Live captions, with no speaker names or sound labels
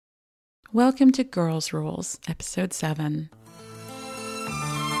Welcome to Girls Rules, Episode 7.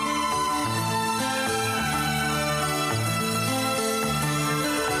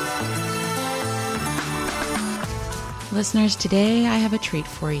 Listeners, today I have a treat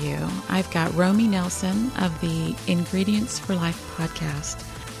for you. I've got Romy Nelson of the Ingredients for Life podcast.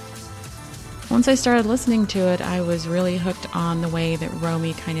 Once I started listening to it, I was really hooked on the way that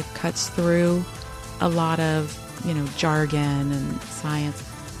Romy kind of cuts through a lot of, jargon and science.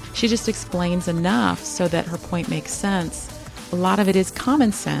 She just explains enough so that her point makes sense. A lot of it is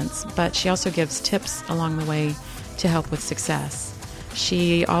common sense, but she also gives tips along the way to help with success.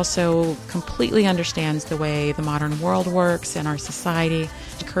 She also completely understands the way the modern world works and our society.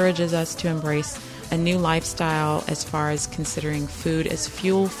 She encourages us to embrace a new lifestyle as far as considering food as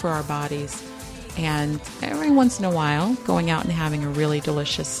fuel for our bodies. And every once in a while, going out and having a really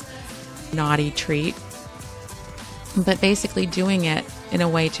delicious, naughty treat. But basically doing it in a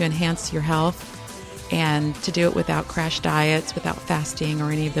way to enhance your health and to do it without crash diets, without fasting,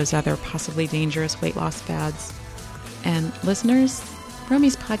 or any of those other possibly dangerous weight loss fads. And listeners,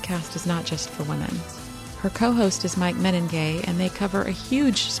 Romy's podcast is not just for women. Her co-host is Mike Menengay, and they cover a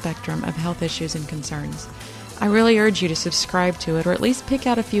huge spectrum of health issues and concerns. I really urge you to subscribe to it, or at least pick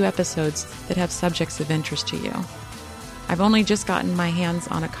out a few episodes that have subjects of interest to you. I've only just gotten my hands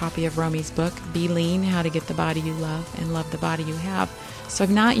on a copy of Romy's book, Be Lean, How to Get the Body You Love and Love the Body You Have. So I've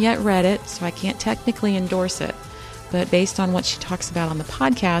not yet read it, so I can't technically endorse it. But based on what she talks about on the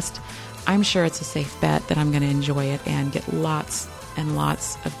podcast, I'm sure it's a safe bet that I'm going to enjoy it and get lots and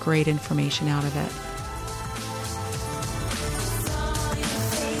lots of great information out of it.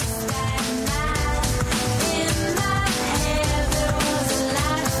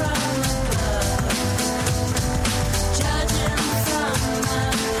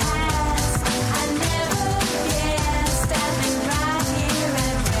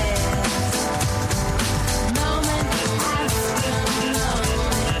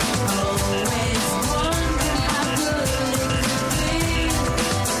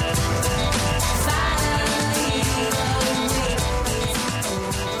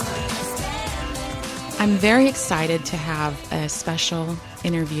 I'm very excited to have a special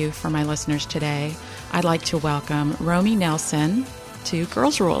interview for my listeners today. I'd like to welcome Romy Nelson to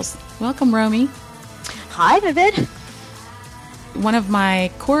Girls Rules. Welcome, Romy. Hi, Vivid. One of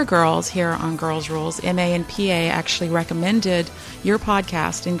my core girls here on Girls Rules, MA and PA, actually recommended your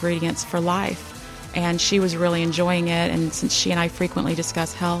podcast, Ingredients for Life, and she was really enjoying it. And since she and I frequently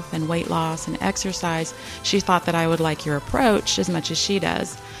discuss health and weight loss and exercise, she thought that I would like your approach as much as she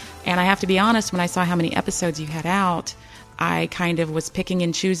does. And I have to be honest, when I saw how many episodes you had out, I kind of was picking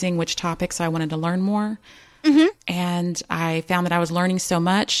and choosing which topics I wanted to learn more. Mm-hmm. And I found that I was learning so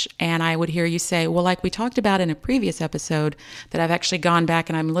much, and I would hear you say, well, like we talked about in a previous episode, that I've actually gone back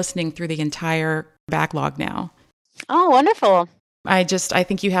and I'm listening through the entire backlog now. Oh, wonderful. I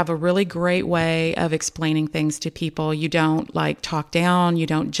think you have a really great way of explaining things to people. You don't talk down. You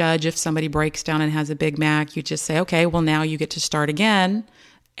don't judge if somebody breaks down and has a Big Mac. You just say, okay, well, now you get to start again.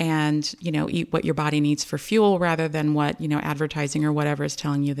 And, eat what your body needs for fuel rather than what, advertising or whatever is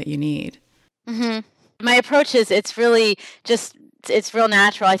telling you that you need. Mm-hmm. My approach is it's real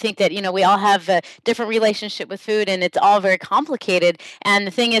natural. I think that, we all have a different relationship with food, and it's all very complicated. And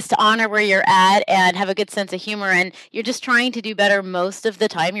the thing is to honor where you're at and have a good sense of humor. And you're just trying to do better most of the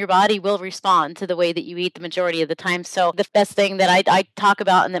time. Your body will respond to the way that you eat the majority of the time. So the best thing that I talk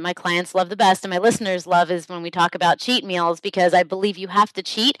about and that my clients love the best and my listeners love is when we talk about cheat meals, because I believe you have to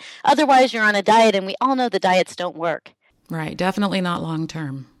cheat. Otherwise, you're on a diet, and we all know the diets don't work. Right. Definitely not long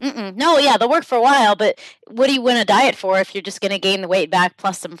term. No, yeah, they'll work for a while, but what do you win a diet for if you're just going to gain the weight back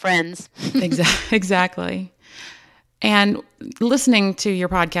plus some friends? Exactly. And listening to your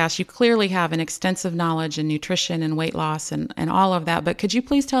podcast, you clearly have an extensive knowledge in nutrition and weight loss and all of that. But could you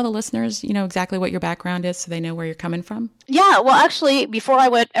please tell the listeners, exactly what your background is so they know where you're coming from? Yeah, well, actually, before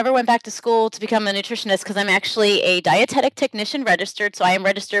I ever went back to school to become a nutritionist, because I'm actually a dietetic technician registered, so I am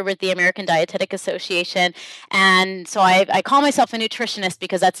registered with the American Dietetic Association. And so I call myself a nutritionist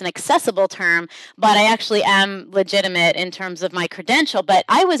because that's an accessible term, but I actually am legitimate in terms of my credential. But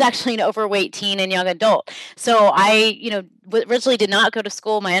I was actually an overweight teen and young adult. So I originally did not go to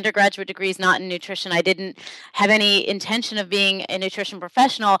school. My undergraduate degree is not in nutrition. I didn't have any intention of being a nutrition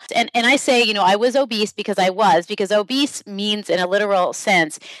professional. And I say, I was obese because obese means in a literal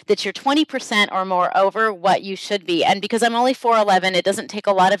sense that you're 20% or more over what you should be. And because I'm only 4'11", it doesn't take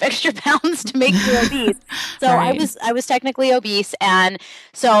a lot of extra pounds to make you obese. So right. I was technically obese. And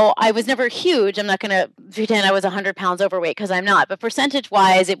so I was never huge. I'm not going to pretend I was 100 pounds overweight because I'm not. But percentage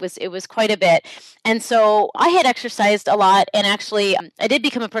wise, it was quite a bit. And so I had exercised a lot lot. And actually, I did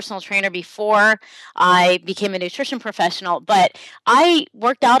become a personal trainer before I became a nutrition professional, but I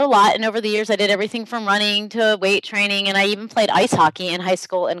worked out a lot. And over the years, I did everything from running to weight training. And I even played ice hockey in high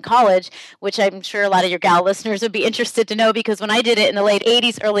school and college, which I'm sure a lot of your gal listeners would be interested to know, because when I did it in the late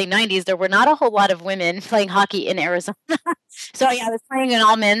 80s, early 90s, there were not a whole lot of women playing hockey in Arizona. So yeah, I was playing an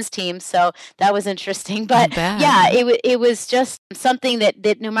all men's team, so that was interesting. But yeah, it was just something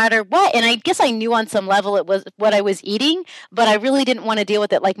that no matter what, and I guess I knew on some level it was what I was eating, but I really didn't want to deal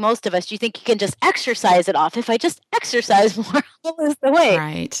with it like most of us. You think you can just exercise it off. If I just exercise more, I'll lose the weight.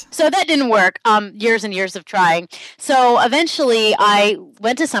 Right. So that didn't work. Years and years of trying. So eventually, I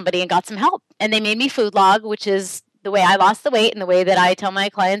went to somebody and got some help, and they made me food log, which is the way I lost the weight and the way that I tell my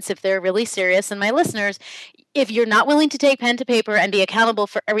clients, if they're really serious, and my listeners, if you're not willing to take pen to paper and be accountable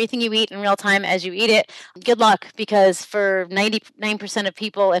for everything you eat in real time as you eat it, good luck, because for 99% of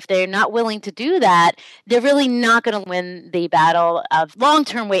people, if they're not willing to do that, they're really not going to win the battle of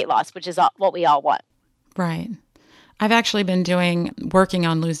long-term weight loss, which is what we all want. Right. I've actually been working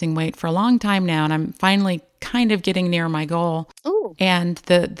on losing weight for a long time now, and I'm finally kind of getting near my goal. Ooh. And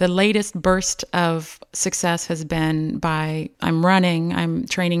the latest burst of success has been I'm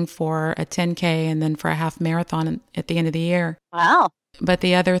training for a 10K and then for a half marathon at the end of the year. Wow. But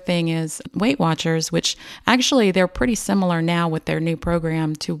the other thing is Weight Watchers, which actually they're pretty similar now with their new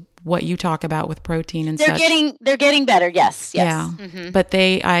program to what you talk about with protein and they're such. They're getting better. Yes. Yeah. Mm-hmm. But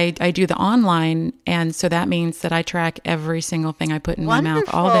I do the online. And so that means that I track every single thing I put in my mouth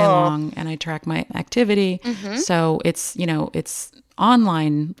all day long, and I track my activity. Mm-hmm. So it's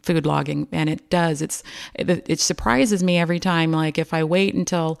online food logging, and it surprises me every time. Like if I wait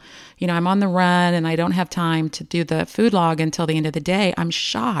until, I'm on the run and I don't have time to do the food log until the end of the day, I'm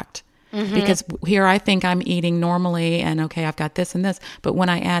shocked. Mm-hmm. Because here I think I'm eating normally and okay, I've got this and this. But when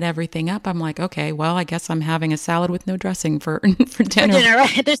I add everything up, I'm like, okay, well, I guess I'm having a salad with no dressing for dinner. For dinner,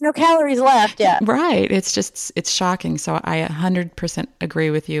 right? There's no calories left, yeah. Right. It's shocking. So I 100%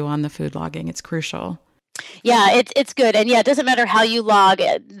 agree with you on the food logging. It's crucial. Yeah, it's good. And yeah, it doesn't matter how you log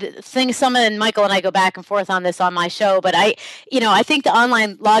things. And Michael and I go back and forth on this on my show, but I think the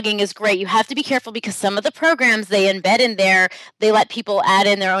online logging is great. You have to be careful because some of the programs they embed in there, they let people add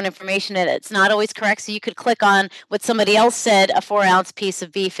in their own information and it's not always correct. So you could click on what somebody else said a 4-ounce piece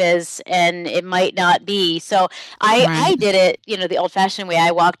of beef is, and it might not be. So I did it, the old fashioned way.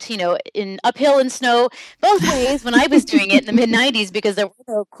 I walked, in uphill and snow both ways when I was doing it in the mid 90s because there were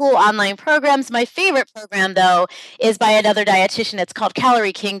no cool online programs. My favorite program, though, is by another dietitian. It's called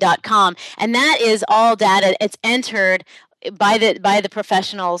CalorieKing.com, and that is all data. It's entered by the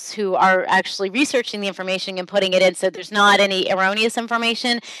professionals who are actually researching the information and putting it in. So there's not any erroneous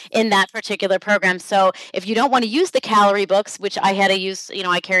information in that particular program. So if you don't want to use the calorie books, which I had to use,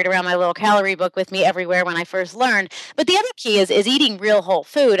 I carried around my little calorie book with me everywhere when I first learned. But the other key is eating real whole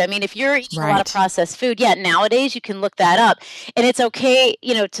food. I mean, if you're eating a lot of processed food, nowadays you can look that up. And it's okay,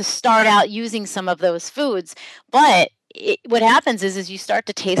 to start out using some of those foods. But what happens is you start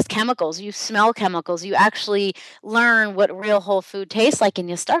to taste chemicals, you smell chemicals, you actually learn what real whole food tastes like, and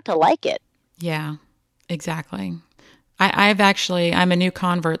you start to like it. Yeah, exactly. I'm a new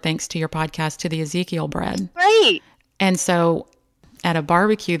convert thanks to your podcast to the Ezekiel bread. Great. And so at a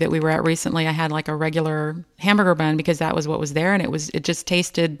barbecue that we were at recently, I had like a regular hamburger bun because that was what was there, and it just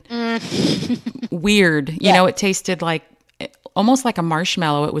tasted weird. It tasted like almost like a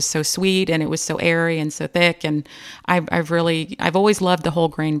marshmallow. It was so sweet and it was so airy and so thick. And I've always loved the whole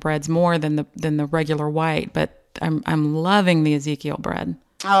grain breads more than the regular white, but I'm loving the Ezekiel bread.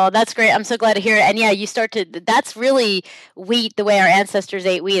 Oh, that's great. I'm so glad to hear it. And yeah, that's really wheat the way our ancestors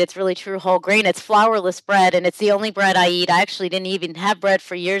ate wheat. It's really true whole grain. It's flourless bread, and it's the only bread I eat. I actually didn't even have bread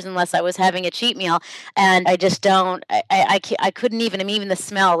for years unless I was having a cheat meal. And I just don't, I couldn't even the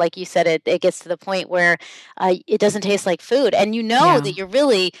smell, like you said, it gets to the point where it doesn't taste like food. And that you're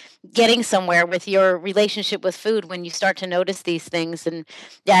really getting somewhere with your relationship with food when you start to notice these things. And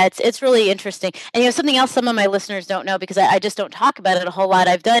yeah, it's really interesting. And something else some of my listeners don't know, because I just don't talk about it a whole lot.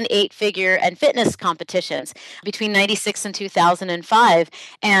 I've done 8-figure and fitness competitions between 96 and 2005.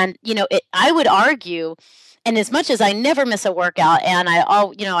 And, I would argue, and as much as I never miss a workout, and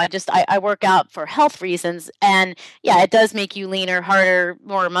I work out for health reasons, and yeah, it does make you leaner, harder,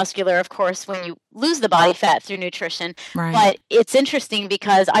 more muscular, of course, when you lose the body fat through nutrition. Right. But it's interesting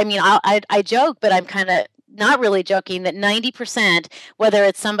because, I joke, but I'm kind of not really joking, that 90%, whether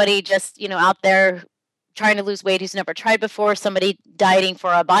it's somebody just, out there trying to lose weight who's never tried before, somebody dieting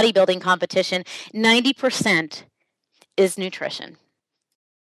for a bodybuilding competition, 90% is nutrition.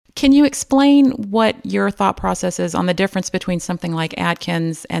 Can you explain what your thought process is on the difference between something like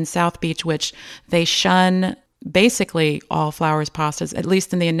Atkins and South Beach, which they shun basically all flours, pastas, at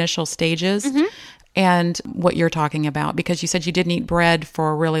least in the initial stages. And what you're talking about, because you said you didn't eat bread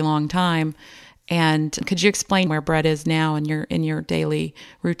for a really long time. And could you explain where bread is now in your daily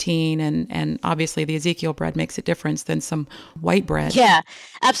routine? And obviously the Ezekiel bread makes a difference than some white bread. Yeah,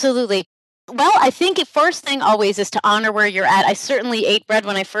 absolutely. Well, I think the first thing always is to honor where you're at. I certainly ate bread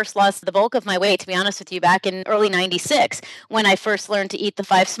when I first lost the bulk of my weight, to be honest with you, back in early 96, when I first learned to eat the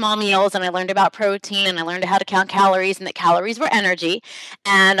 5 small meals, and I learned about protein, and I learned how to count calories, and that calories were energy.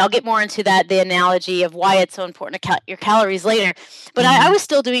 And I'll get more into that, the analogy of why it's so important to count your calories later. But I was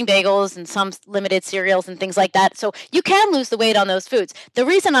still doing bagels and some limited cereals and things like that. So you can lose the weight on those foods. The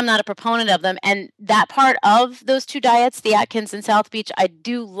reason I'm not a proponent of them, and that part of those 2 diets, the Atkins and South Beach, I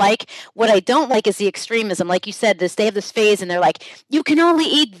do like. What I don't like is the extremism. Like you said, they have this phase and they're like, you can only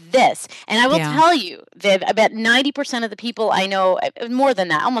eat this. And I will tell you, Viv, about 90% of the people I know, more than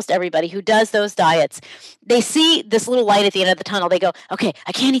that, almost everybody who does those diets, they see this little light at the end of the tunnel. They go, okay,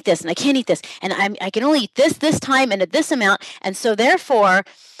 I can't eat this and I can't eat this. And I can only eat this time and at this amount. And so therefore,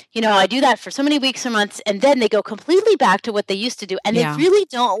 I do that for so many weeks or months, and then they go completely back to what they used to do. And they really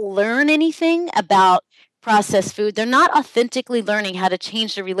don't learn anything about processed food. They're not authentically learning how to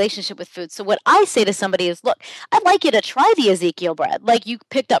change their relationship with food. So what I say to somebody is, look, I'd like you to try the Ezekiel bread, like you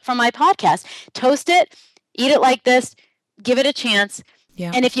picked up from my podcast. Toast it, eat it like this, give it a chance.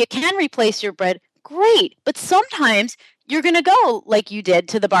 Yeah. And if you can replace your bread, great. But sometimes you're going to go like you did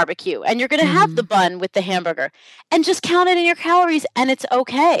to the barbecue, and you're going to have the bun with the hamburger, and just count it in your calories, and it's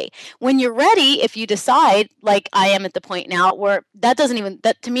okay. When you're ready, if you decide, like I am at the point now, where that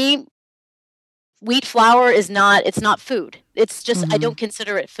to me, wheat flour it's not food. It's just, I don't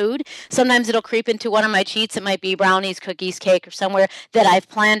consider it food. Sometimes it'll creep into one of my cheats. It might be brownies, cookies, cake, or somewhere that I've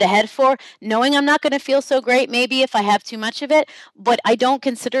planned ahead for, knowing I'm not going to feel so great maybe if I have too much of it, but I don't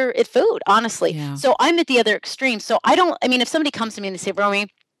consider it food, honestly. Yeah. So I'm at the other extreme. So if somebody comes to me and they say, Romy,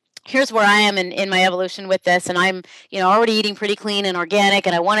 here's where I am in my evolution with this, and I'm, already eating pretty clean and organic,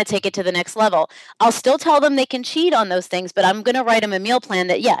 and I want to take it to the next level. I'll still tell them they can cheat on those things, but I'm going to write them a meal plan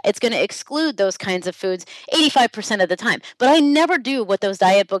that, it's going to exclude those kinds of foods 85% of the time. But I never do what those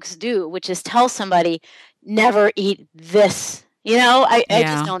diet books do, which is tell somebody, never eat this. I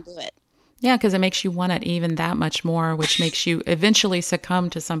just don't do it. Yeah, because it makes you want it even that much more, which makes you eventually succumb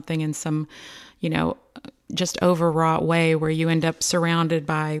to something in some, just overwrought way where you end up surrounded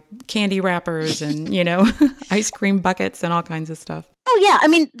by candy wrappers and, ice cream buckets and all kinds of stuff. Oh,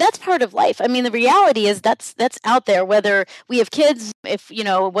 yeah. That's part of life. The reality is that's out there, whether we have kids, if,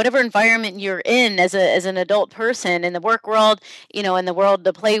 whatever environment you're in as an adult person, in the work world, in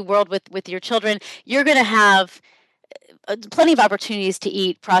the play world with your children, you're going to have plenty of opportunities to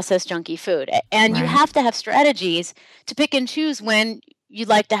eat processed junky food. And you have to have strategies to pick and choose when you'd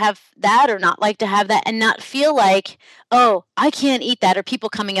like to have that or not like to have that, and not feel like, oh, I can't eat that, or people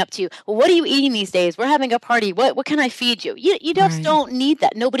coming up to you, well, what are you eating these days? We're having a party. What can I feed you? You just don't need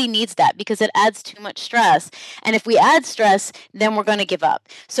that. Nobody needs that because it adds too much stress. And if we add stress, then we're going to give up.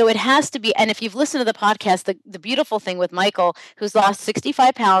 So it has to be, and if you've listened to the podcast, the beautiful thing with Michael, who's lost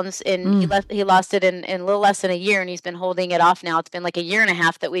 65 pounds, he lost it in a little less than a year, and he's been holding it off now. It's been like a year and a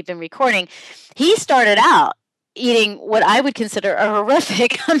half that we've been recording. He started out eating what I would consider a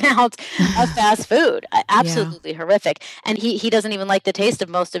horrific amount of fast food, absolutely horrific. And he doesn't even like the taste of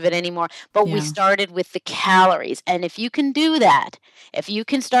most of it anymore. But we started with the calories. And if you can do that, if you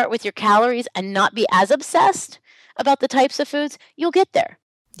can start with your calories and not be as obsessed about the types of foods, you'll get there.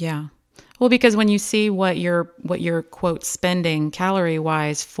 Yeah. Well, because when you see what you're quote spending calorie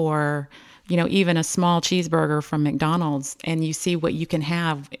wise for, even a small cheeseburger from McDonald's, and you see what you can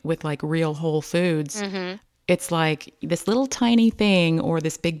have with like real whole foods, it's like this little tiny thing or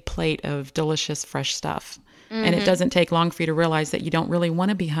this big plate of delicious, fresh stuff. And it doesn't take long for you to realize that you don't really want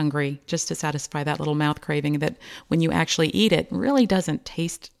to be hungry just to satisfy that little mouth craving, that when you actually eat it really doesn't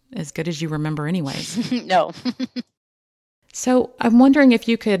taste as good as you remember anyways. No. So I'm wondering if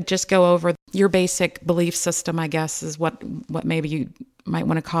you could just go over your basic belief system, I guess, is what maybe you might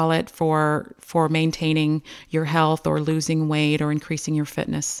want to call it for maintaining your health or losing weight or increasing your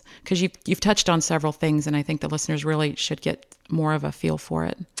fitness, because you've touched on several things, and I think the listeners really should get more of a feel for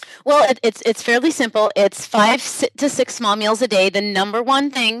it. Well, it's fairly simple. It's 5 to 6 small meals a day. The number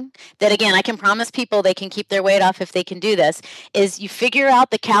one thing that, again, I can promise people they can keep their weight off if they can do this, is you figure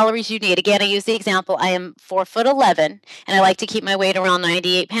out the calories you need. Again, I use the example. I am 4'11", and I like to keep my weight around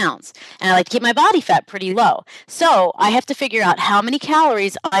 98 pounds. And I like to keep my body fat pretty low. So I have to figure out how many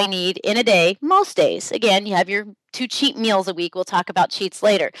calories I need in a day, most days. Again, you have your 2 cheat meals a week. We'll talk about cheats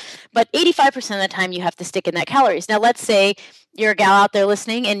later. But 85% of the time you have to stick in that calories. Now, let's say you're a gal out there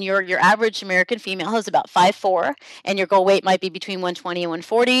listening, and your average American female is about 5'4", and your goal weight might be between 120 and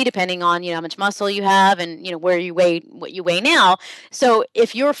 140, depending on how much muscle you have and where you weigh, what you weigh now. So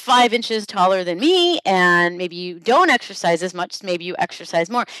if you're 5 inches taller than me, and maybe you don't exercise as much, maybe you exercise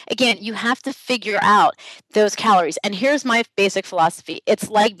more. Again, you have to figure out those calories. And here's my basic philosophy: it's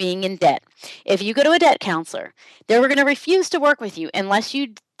like being in debt. If you go to a debt counselor, they're going to refuse to work with you unless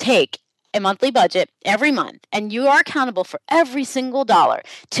you take a monthly budget every month, and you are accountable for every single dollar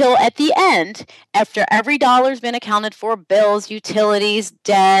till at the end, after every dollar's been accounted for, bills, utilities,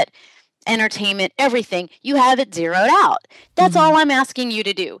 debt, entertainment, everything, you have it zeroed out. That's all I'm asking you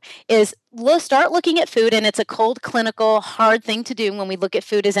to do is start looking at food. And it's a cold, clinical, hard thing to do when we look at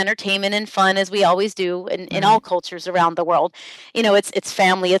food as entertainment and fun, as we always do in all cultures around the world. It's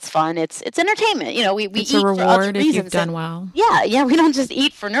family, it's fun, it's entertainment. We it's eat a reward for other if reasons. You've done well. Yeah, we don't just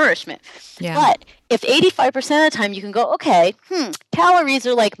eat for nourishment. Yeah. But if 85% of the time you can go, okay, calories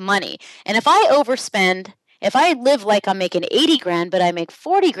are like money. And if I overspend, if I live like I'm making 80 grand, but I make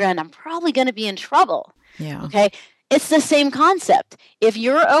 40 grand, I'm probably going to be in trouble. Yeah. Okay. It's the same concept. If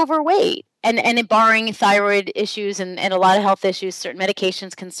you're overweight, and barring thyroid issues and a lot of health issues, certain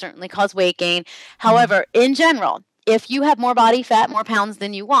medications can certainly cause weight gain. However, in general, if you have more body fat, more pounds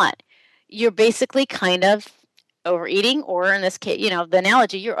than you want, you're basically kind of overeating, or in this case, the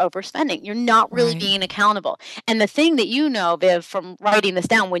analogy, you're overspending. You're not really being accountable. And the thing that Viv, from writing this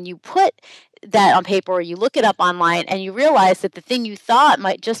down, when you put that on paper or you look it up online and you realize that the thing you thought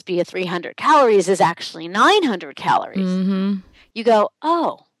might just be 300 calories is actually 900 calories, you go,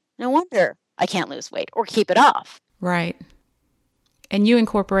 oh, no wonder I can't lose weight or keep it off. Right. And you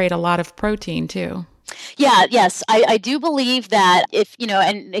incorporate a lot of protein too. Yeah, yes. I do believe that if,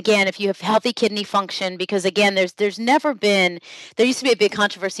 and again, if you have healthy kidney function, because again, there used to be a big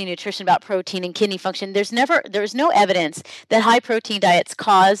controversy in nutrition about protein and kidney function. There's no evidence that high protein diets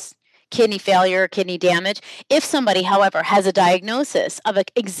cause kidney failure or kidney damage. If somebody, however, has a diagnosis of an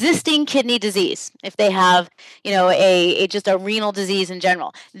existing kidney disease, if they have, just a renal disease in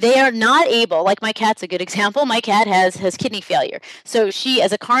general, they are not able, like my cat's a good example. My cat has kidney failure. So she,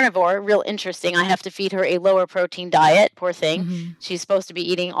 as a carnivore, real interesting, I have to feed her a lower protein diet, poor thing. She's supposed to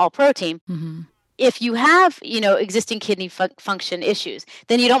be eating all protein. If you have, existing kidney function issues,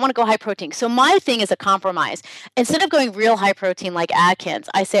 then you don't want to go high protein. So my thing is a compromise. Instead of going real high protein like Atkins,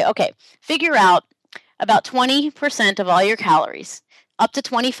 I say, okay, figure out about 20% of all your calories, up to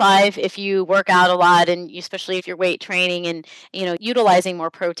 25 if you work out a lot, and especially if you're weight training and utilizing more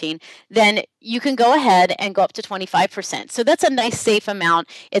protein, then you can go ahead and go up to 25%. So that's a nice safe amount.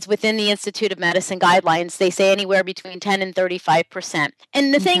 It's within the Institute of Medicine guidelines. They say anywhere between 10 and 35%.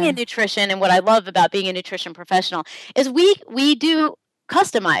 And the thing in nutrition, and what I love about being a nutrition professional, is we do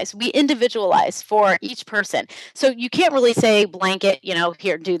customize, we individualize for each person. So you can't really say blanket,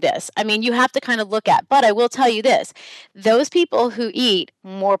 here, do this. I mean, you have to kind of look at, but I will tell you this, those people who eat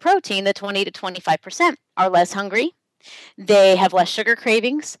more protein, the 20 to 25%, are less hungry. They have less sugar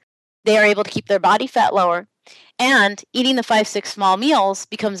cravings. They are able to keep their body fat lower, and eating the 5-6 small meals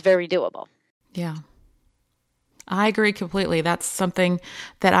becomes very doable. Yeah. I agree completely. That's something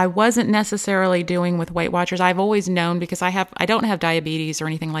that I wasn't necessarily doing with Weight Watchers. I've always known, because I don't have diabetes or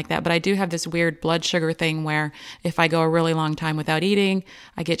anything like that, but I do have this weird blood sugar thing where if I go a really long time without eating,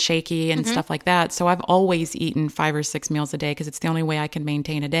 I get shaky and stuff like that. So I've always eaten 5 or 6 meals a day because it's the only way I can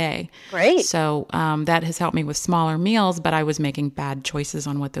maintain a day. Great. So that has helped me with smaller meals, but I was making bad choices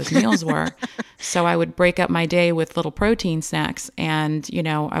on what those meals were. So I would break up my day with little protein snacks, and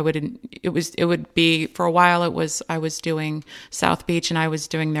it would be, for a while I was doing South Beach, and I was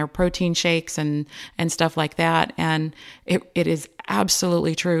doing their protein shakes and stuff like that. And it is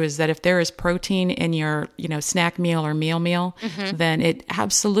absolutely true is that if there is protein in your, snack meal or meal, then it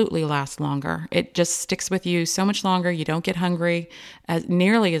absolutely lasts longer. It just sticks with you so much longer. You don't get hungry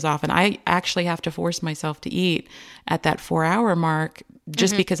nearly as often. I actually have to force myself to eat at that 4-hour mark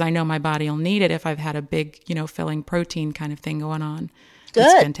just because I know my body will need it if I've had a big, filling protein kind of thing going on. Good.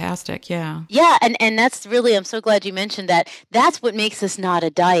 It's fantastic. Yeah. Yeah. And that's really, I'm so glad you mentioned that. That's what makes this not a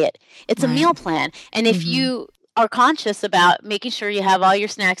diet. It's a meal plan. And if you are conscious about making sure you have all your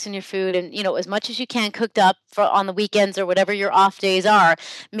snacks and your food and, as much as you can cooked up for on the weekends or whatever your off days are,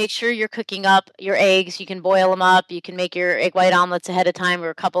 make sure you're cooking up your eggs. You can boil them up. You can make your egg white omelets ahead of time, or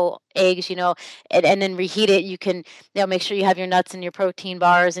a couple eggs, and then reheat it. You can, make sure you have your nuts and your protein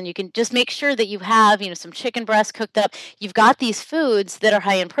bars, and you can just make sure that you have, some chicken breast cooked up. You've got these foods that are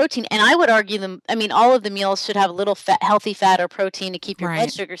high in protein. And I would argue all of the meals should have a little healthy fat or protein to keep your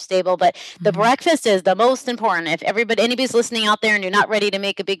blood sugar stable. But the breakfast is the most important. turn. If anybody's listening out there and you're not ready to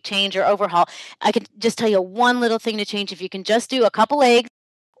make a big change or overhaul, I could just tell you one little thing to change. If you can just do a couple eggs,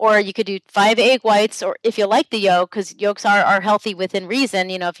 or you could do 5 egg whites, or if you like the yolk, because yolks are healthy within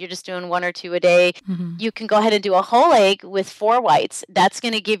reason, if you're just doing 1 or 2 a day, you can go ahead and do a whole egg with 4 whites. That's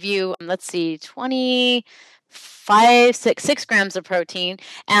going to give you, let's see, 6 grams of protein.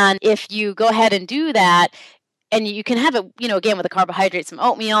 And if you go ahead and do that, and you can have it, again, with the carbohydrates, some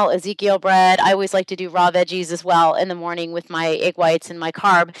oatmeal, Ezekiel bread. I always like to do raw veggies as well in the morning with my egg whites and my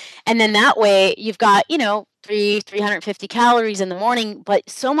carb. And then that way you've got, 350 calories in the morning, but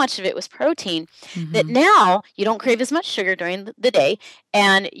so much of it was protein that now you don't crave as much sugar during the day,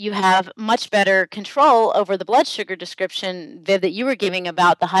 and you have much better control over the blood sugar description, Viv, that you were giving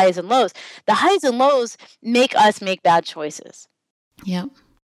about the highs and lows. The highs and lows make us make bad choices. Yep.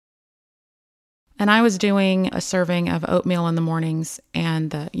 And I was doing a serving of oatmeal in the mornings and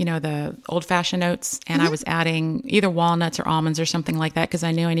the old-fashioned oats, and I was adding either walnuts or almonds or something like that because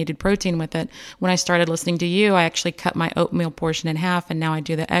I knew I needed protein with it. When I started listening to you, I actually cut my oatmeal portion in half, and now I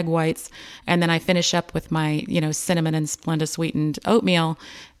do the egg whites, and then I finish up with my, cinnamon and Splenda sweetened oatmeal.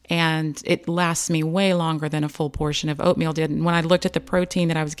 And it lasts me way longer than a full portion of oatmeal did. And when I looked at the protein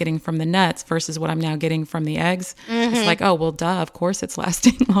that I was getting from the nuts versus what I'm now getting from the eggs, it's like, oh, well, duh, of course it's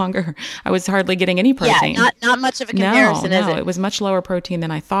lasting longer. I was hardly getting any protein. Yeah, not much of a comparison, is it? No, it was much lower protein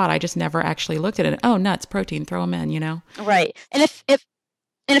than I thought. I just never actually looked at it. Oh, nuts, protein, throw them in, Right.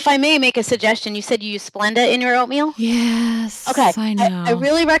 And if I may make a suggestion, you said you use Splenda in your oatmeal? Yes. Okay. I know. I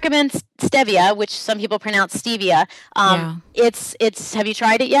really recommend stevia, which some people pronounce stevia. It's have you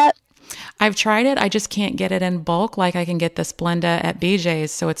tried it yet? I've tried it. I just can't get it in bulk like I can get the Splenda at BJ's.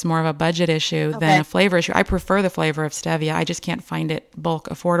 So it's more of a budget issue than a flavor issue. I prefer the flavor of stevia. I just can't find it bulk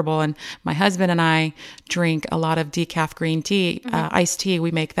affordable. And my husband and I drink a lot of decaf green tea, iced tea.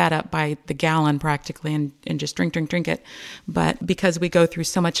 We make that up by the gallon practically and just drink it. But because we go through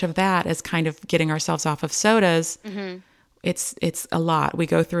so much of that as kind of getting ourselves off of sodas, it's a lot. We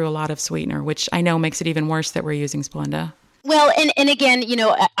go through a lot of sweetener, which I know makes it even worse that we're using Splenda. Well, and again,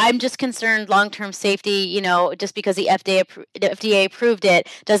 I'm just concerned long-term safety. Just because the FDA approved it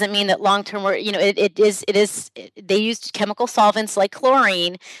doesn't mean that long-term, it is. They used chemical solvents like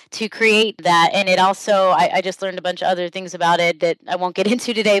chlorine to create that, and it also. I just learned a bunch of other things about it that I won't get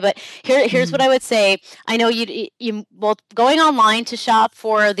into today. But here's what I would say. I know going online to shop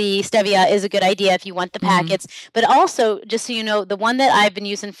for the stevia is a good idea if you want the packets, but also just so you know, the one that I've been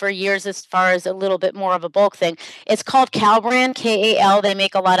using for years, as far as a little bit more of a bulk thing, it's called Brand, KAL. They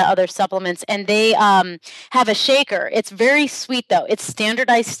make a lot of other supplements, and they have a shaker. It's very sweet, though. It's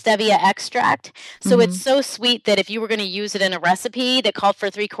standardized stevia extract, so it's so sweet that if you were going to use it in a recipe that called for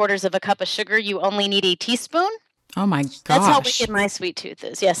 3/4 of a cup of sugar, you only need a teaspoon. Oh my gosh. That's how wicked my sweet tooth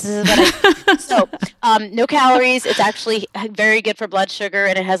is. Yes, this is what So, no calories. It's actually very good for blood sugar,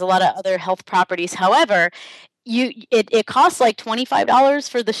 and it has a lot of other health properties. However, it costs like $25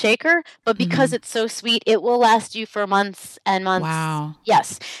 for the shaker, but because it's so sweet, it will last you for months and months. Wow.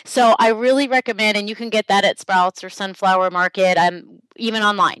 Yes. So I really recommend, and you can get that at Sprouts or Sunflower Market, even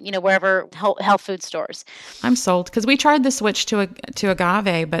online, wherever health food stores. I'm sold because we tried the switch to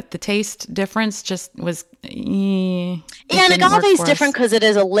agave, but the taste difference just was. And agave is different because it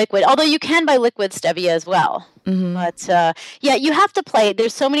is a liquid, although you can buy liquid stevia as well. But you have to play.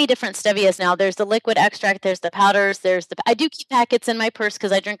 There's so many different stevias now. There's the liquid extract, there's the powders, I do keep packets in my purse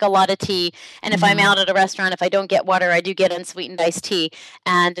because I drink a lot of tea. And if I'm out at a restaurant, if I don't get water, I do get unsweetened iced tea.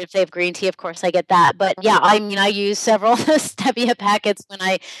 And if they have green tea, of course, I get that. But I use several stevia packets when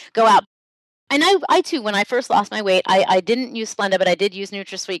I go out. And I too, when I first lost my weight, I didn't use Splenda, but I did use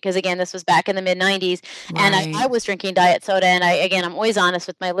NutraSweet because, again, this was back in the mid-'90s. Right. And I was drinking diet soda. And I'm always honest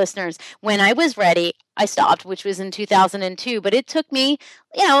with my listeners. When I was ready, I stopped, which was in 2002. But it took me,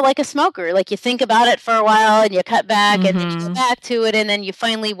 like a smoker. Like you think about it for a while and you cut back and then you go back to it. And then you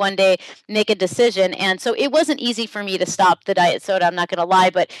finally one day make a decision. And so it wasn't easy for me to stop the diet soda. I'm not going to lie.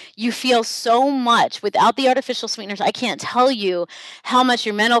 But you feel so much without the artificial sweeteners. I can't tell you how much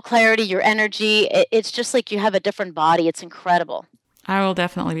your mental clarity, your energy, it's just like you have a different body. It's incredible. I will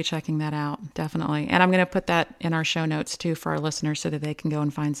definitely be checking that out. Definitely. And I'm going to put that in our show notes too for our listeners so that they can go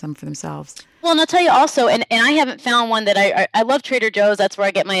and find some for themselves. Well, and I'll tell you also, and I haven't found one that I love Trader Joe's. That's where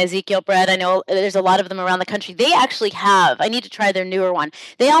I get my Ezekiel bread. I know there's a lot of them around the country. They actually have, I need to try their newer one.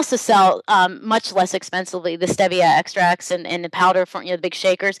 They also sell much less expensively the stevia extracts and the powder for the big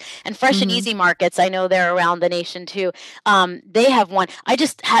shakers. And Fresh and Easy markets, I know they're around the nation too. They have one.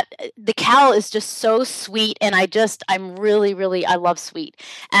 The Cal is just so sweet, and I'm really, really, I love sweet.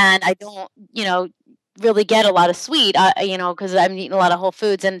 And I don't, really get a lot of sweet, because I'm eating a lot of whole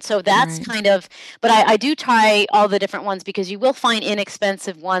foods. And so that's Right. kind of, but I do try all the different ones because you will find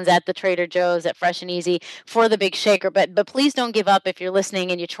inexpensive ones at the Trader Joe's, at Fresh and Easy for the big shaker. But please don't give up if you're listening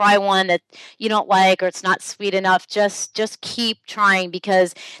and you try one that you don't like or it's not sweet enough. Just keep trying,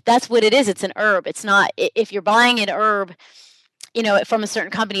 because that's what it is. It's an herb. It's not, if you're buying an herb, from a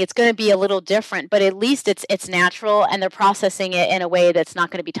certain company, it's going to be a little different, but at least it's natural and they're processing it in a way that's not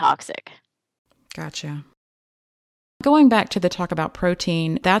going to be toxic. Gotcha. Going back to the talk about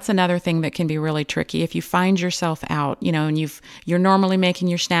protein, that's another thing that can be really tricky. If you find yourself out, and you're normally making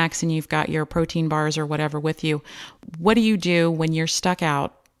your snacks and you've got your protein bars or whatever with you, what do you do when you're stuck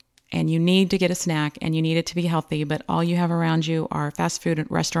out and you need to get a snack and you need it to be healthy, but all you have around you are fast food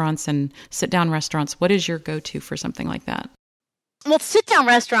restaurants and sit-down restaurants? What is your go-to for something like that? Well, sit-down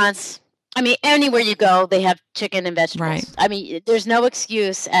restaurants, anywhere you go, they have chicken and vegetables. Right. There's no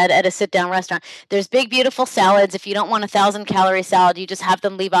excuse at a sit-down restaurant. There's big, beautiful salads. If you don't want 1,000-calorie salad, you just have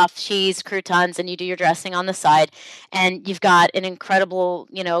them leave off cheese, croutons, and you do your dressing on the side. And you've got an incredible,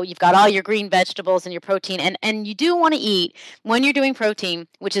 you've got all your green vegetables and your protein. And you do want to eat, when you're doing protein,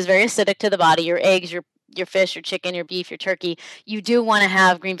 which is very acidic to the body, your eggs, your fish, your chicken, your beef, your turkey, you do want to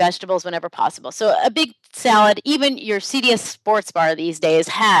have green vegetables whenever possible. So a big salad, even your CDS sports bar these days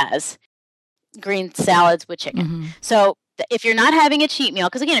has green salads with chicken. Mm-hmm. So if you're not having a cheat meal,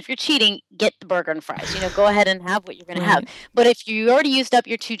 because again, if you're cheating, get the burger and fries, go ahead and have what you're going to have. But if you already used up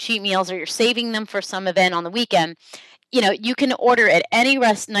your 2 cheat meals, or you're saving them for some event on the weekend, you can order at any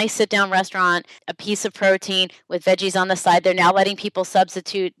nice sit-down restaurant a piece of protein with veggies on the side. They're now letting people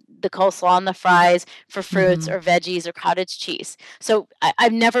substitute the coleslaw and the fries for fruits or veggies or cottage cheese. So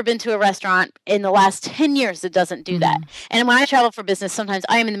I've never been to a restaurant in the last 10 years that doesn't do that. And when I travel for business, sometimes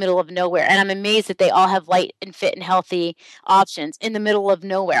I am in the middle of nowhere, and I'm amazed that they all have light and fit and healthy options in the middle of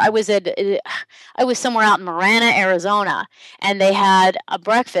nowhere. I was somewhere out in Marana, Arizona, and they had a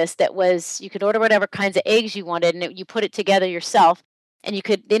breakfast that was, you could order whatever kinds of eggs you wanted, and you put it together yourself. And they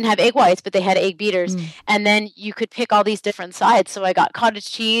didn't have egg whites, but they had egg beaters. And then you could pick all these different sides. So I got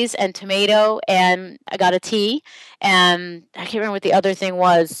cottage cheese and tomato, and I got a tea. And I can't remember what the other thing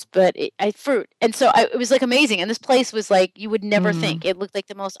was, but fruit. And so it was like amazing. And this place was like, you would never think. It looked like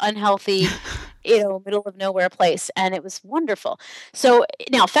the most unhealthy, middle of nowhere place. And it was wonderful. So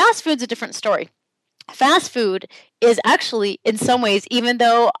now fast food's a different story. Fast food is actually, in some ways, even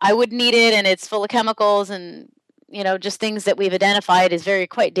though I wouldn't eat it and it's full of chemicals and just things that we've identified as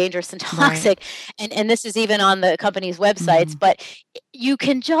quite dangerous and toxic. Right. And this is even on the company's websites, but you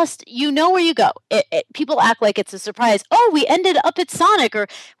can just, where you go. People act like it's a surprise. Oh, we ended up at Sonic, or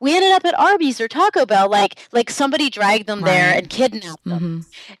we ended up at Arby's or Taco Bell, like somebody dragged them there and kidnapped them.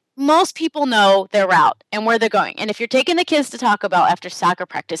 Most people know their route and where they're going. And if you're taking the kids to Taco Bell after soccer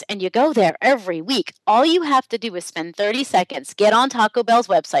practice and you go there every week, all you have to do is spend 30 seconds, get on Taco Bell's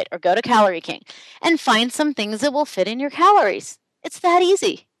website or go to Calorie King and find some things that will fit in your calories. It's that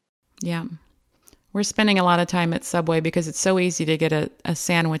easy. Yeah. We're spending a lot of time at Subway because it's so easy to get a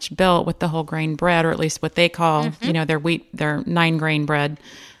sandwich built with the whole grain bread, or at least what they call, their 9-grain bread.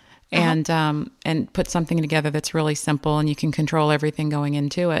 And put something together that's really simple, and you can control everything going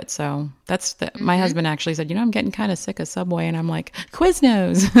into it. So that's my husband actually said, I'm getting kind of sick of Subway. And I'm like,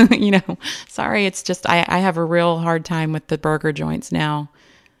 Quiznos, sorry. It's just, I have a real hard time with the burger joints now.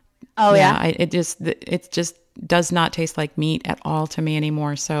 Oh yeah. It just does not taste like meat at all to me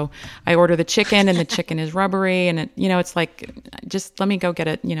anymore. So I order the chicken, and the chicken is rubbery, and it's like, just let me go get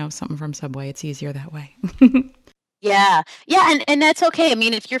it, something from Subway. It's easier that way. Yeah. And that's okay.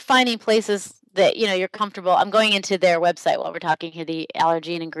 If you're finding places that, you're comfortable, I'm going into their website while we're talking here, the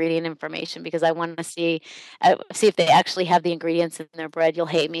allergy and ingredient information, because I want to see if they actually have the ingredients in their bread. You'll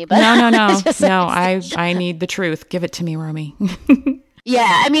hate me, but no, I need the truth. Give it to me, Romy.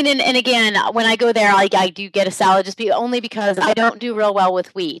 Yeah, and again, when I go there, I do get a salad only because I don't do real well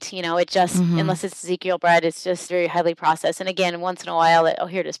with wheat. It just, unless it's Ezekiel bread, it's just very highly processed. And again, once in a while,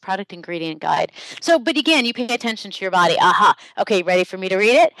 here it is, product ingredient guide. So, but again, you pay attention to your body. Aha. Okay, ready for me to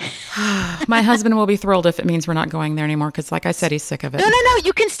read it? My husband will be thrilled if it means we're not going there anymore, because like I said, he's sick of it. No,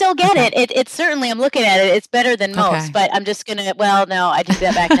 you can still get it. It's certainly, I'm looking at it, it's better than most, but I'm just going to, no, I take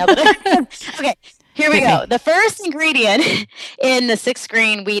that back now. But okay. Here we go. The first ingredient in the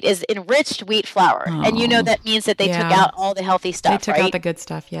 6-grain wheat is enriched wheat flour. Oh, and that means that they took out all the healthy stuff, They took out the good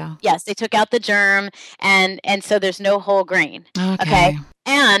stuff, yeah. Yes, they took out the germ, and so there's no whole grain. Okay.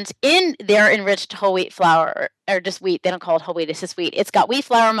 And in their enriched whole wheat flour, or just wheat, they don't call it whole wheat, it's just wheat. It's got wheat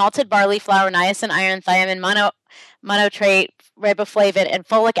flour, malted barley flour, niacin, iron, thiamine, monotrate, riboflavin, and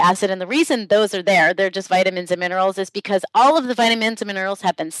folic acid. And the reason those are there, they're just vitamins and minerals, is because all of the vitamins and minerals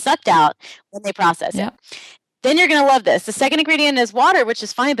have been sucked out when they process it. Then you're going to love this. The second ingredient is water, which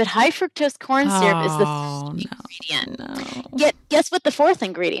is fine, but high fructose corn syrup is the third ingredient. No. Yet, guess what the fourth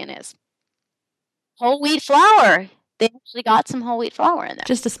ingredient is? Whole wheat flour. They actually got some whole wheat flour in there.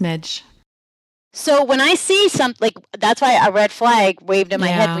 Just a smidge. So when I see something, that's why a red flag waved in my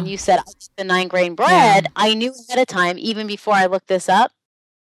head when you said the 9-grain bread. I knew ahead of time, even before I looked this up.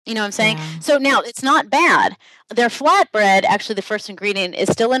 You know what I'm saying? Yeah. So now it's not bad. Their flatbread, actually the first ingredient is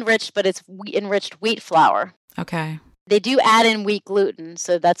still enriched, but it's enriched wheat flour. Okay. They do add in wheat gluten,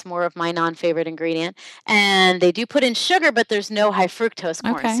 so that's more of my non-favorite ingredient. And they do put in sugar, but there's no high fructose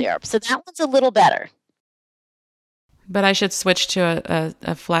corn syrup. So that one's a little better. But I should switch to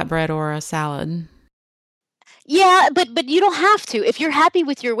a flatbread or a salad. Yeah, but you don't have to. If you're happy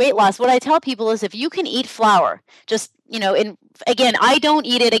with your weight loss, what I tell people is if you can eat flour, just, again, I don't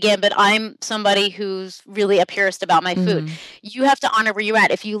eat it again, but I'm somebody who's really a purist about my food. You have to honor where you're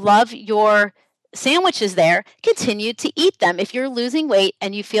at. If you love your sandwiches there, continue to eat them. If you're losing weight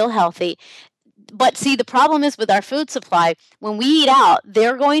and you feel healthy. But see, the problem is with our food supply, when we eat out,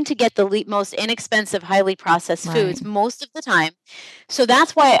 they're going to get the most inexpensive, highly processed foods most of the time. So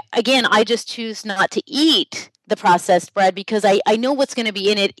that's why, again, I just choose not to eat the processed bread because I know what's going to be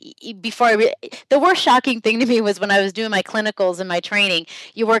in it before the worst shocking thing to me was when I was doing my clinicals and my training.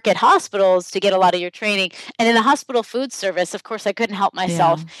 You work at hospitals to get a lot of your training. And in the hospital food service, of course, I couldn't help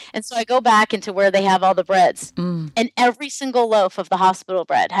myself. Yeah. And so I go back into where they have all the breads. And every single loaf of the hospital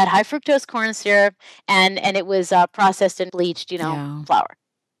bread had high fructose corn syrup and it was processed and bleached, flour.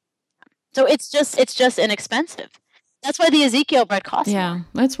 So it's just inexpensive. That's why the Ezekiel bread costs more.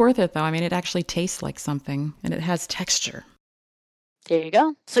 It's worth it though. I mean, it actually tastes like something, and it has texture. There you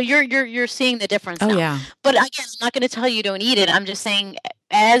go. So you're seeing the difference now. Yeah. But again, I'm not going to tell you don't eat it. I'm just saying,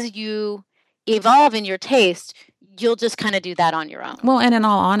 as you evolve in your taste, you'll just kind of do that on your own. Well, and in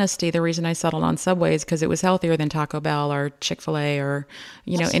all honesty, the reason I settled on Subway is because it was healthier than Taco Bell or Chick-fil-A or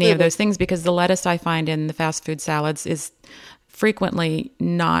any of those things. Because the lettuce I find in the fast food salads is frequently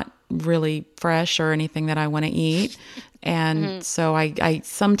not really fresh or anything that I want to eat. And so I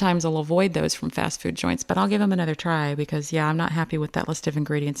sometimes will avoid those from fast food joints, but I'll give them another try because, I'm not happy with that list of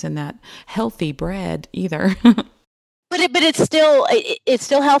ingredients in that healthy bread either. But it's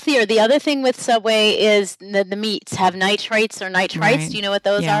still healthier. The other thing with Subway is the meats have nitrates or nitrites. Right. Do you know what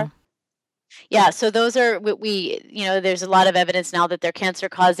those are? Yeah, so those are there's a lot of evidence now that they're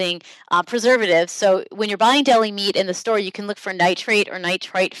cancer-causing preservatives. So when you're buying deli meat in the store, you can look for nitrate or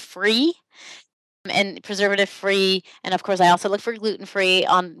nitrite-free and preservative-free. And of course, I also look for gluten-free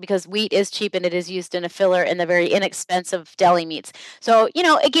because wheat is cheap and it is used in a filler in the very inexpensive deli meats. So,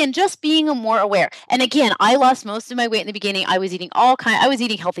 again, just being more aware. And again, I lost most of my weight in the beginning. I was eating I was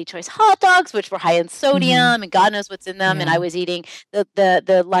eating Healthy Choice hot dogs, which were high in sodium and God knows what's in them. Yeah. And I was eating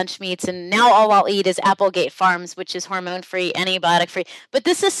the lunch meats. And now all I'll eat is Applegate Farms, which is hormone-free, antibiotic-free. But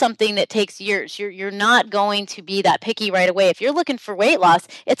this is something that takes years. You're not going to be that picky right away. If you're looking for weight loss,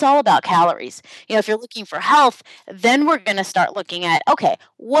 it's all about calories. If you're looking for health, then we're going to start looking at, okay,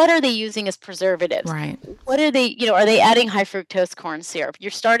 what are they using as preservatives? Right. What are they, are they adding high fructose corn syrup?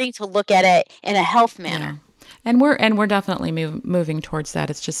 You're starting to look at it in a health manner. Yeah. And we're definitely moving towards that.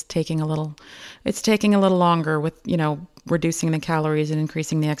 It's just taking a little longer with, reducing the calories and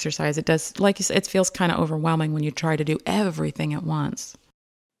increasing the exercise. It does, like you said, it feels kind of overwhelming when you try to do everything at once.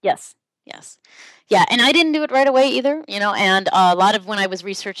 Yes. Yeah, and I didn't do it right away either, and a lot of when I was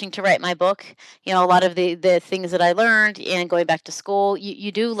researching to write my book, a lot of the things that I learned and going back to school, you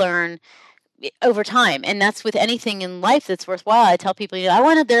do learn over time. And that's with anything in life that's worthwhile. I tell people,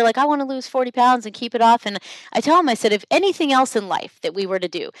 they're like, I want to lose 40 pounds and keep it off. And I tell them, I said, if anything else in life that we were to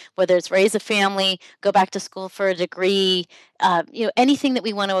do, whether it's raise a family, go back to school for a degree, anything that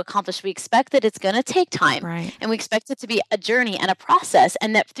we want to accomplish, we expect that it's going to take time. Right. And we expect it to be a journey and a process.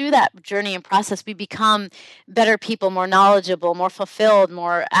 And that through that journey and process, we become better people, more knowledgeable, more fulfilled,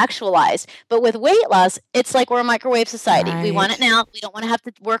 more actualized. But with weight loss, it's like we're a microwave society. Right. We want it now. We don't want to have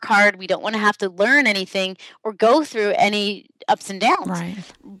to work hard. We don't want to have to learn anything or go through any ups and downs. Right.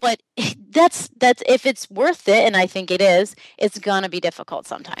 But that's if it's worth it, and I think it is, it's going to be difficult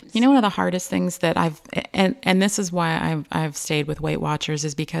sometimes. One of the hardest things that and this is why I've stayed with Weight Watchers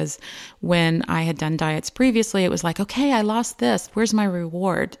is because when I had done diets previously, it was like, okay, I lost this. Where's my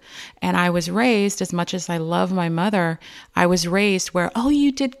reward? And I was raised, as much as I love my mother, I was raised where, oh,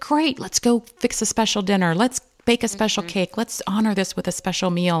 you did great. Let's go fix a special dinner. Let's bake a special cake. Let's honor this with a special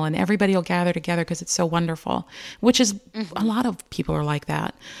meal, and everybody will gather together because it's so wonderful, which is a lot of people are like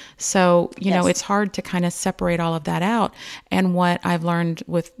that. So, it's hard to kind of separate all of that out. And what I've learned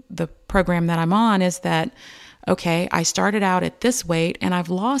with the program that I'm on is that, okay, I started out at this weight and I've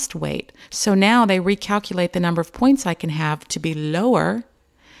lost weight. So now they recalculate the number of points I can have to be lower.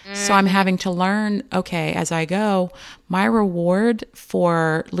 So I'm having to learn, okay, as I go, my reward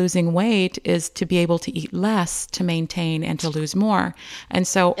for losing weight is to be able to eat less to maintain and to lose more. And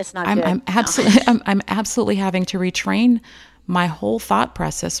so I'm absolutely having to retrain my whole thought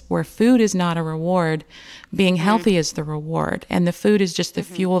process where food is not a reward, being healthy is the reward, and the food is just the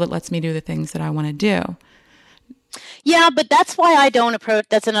fuel that lets me do the things that I want to do. Yeah, but that's why I don't approach,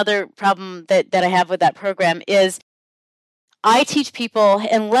 that's another problem that I have with that program is I teach people,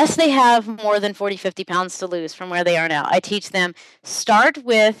 unless they have more than 40, 50 pounds to lose from where they are now, I teach them start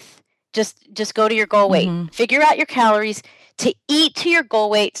with just go to your goal weight, figure out your calories to eat to your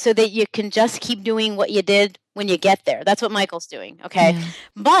goal weight so that you can just keep doing what you did when you get there. That's what Michael's doing. Okay. Yeah.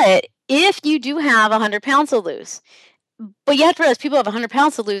 But if you do have 100 pounds to lose, but you have to realize people have 100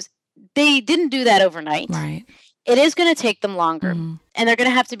 pounds to lose, they didn't do that overnight. Right. It is going to take them longer and they're going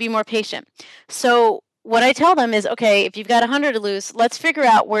to have to be more patient. So what I tell them is, okay, if you've got 100 to lose, let's figure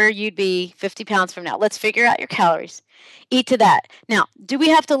out where you'd be 50 pounds from now. Let's figure out your calories. Eat to that. Now, do we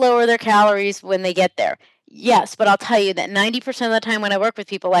have to lower their calories when they get there? Yes, but I'll tell you that 90% of the time when I work with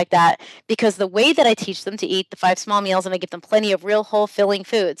people like that, because the way that I teach them to eat the 5 small meals and I give them plenty of real whole filling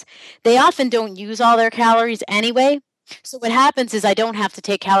foods, they often don't use all their calories anyway. So what happens is I don't have to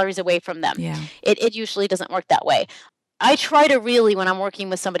take calories away from them. Yeah. It usually doesn't work that way. I try to really, when I'm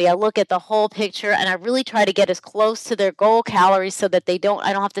working with somebody, I look at the whole picture and I really try to get as close to their goal calories so that I don't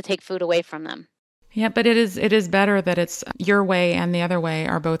have to take food away from them. Yeah, but it is better that it's your way and the other way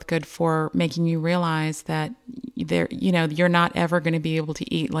are both good for making you realize that you're not ever going to be able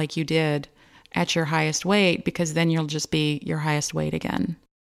to eat like you did at your highest weight, because then you'll just be your highest weight again.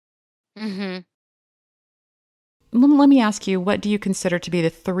 Let me ask you, what do you consider to be the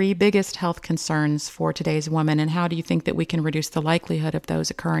 3 biggest health concerns for today's woman, and how do you think that we can reduce the likelihood of those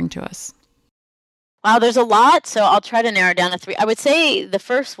occurring to us? Wow, there's a lot, so I'll try to narrow it down to 3. I would say the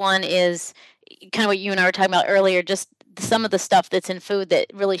first one is kind of what you and I were talking about earlier, just some of the stuff that's in food that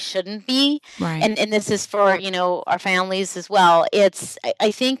really shouldn't be. Right. And this is for, our families as well.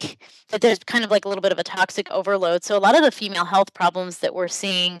 I think that there's kind of like a little bit of a toxic overload. So a lot of the female health problems that we're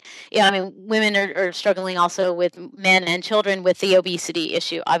seeing, women are struggling also with men and children with the obesity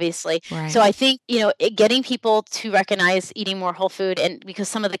issue, obviously. Right. So I think, getting people to recognize eating more whole food, and because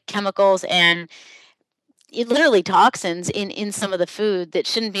some of the chemicals and literally toxins in some of the food that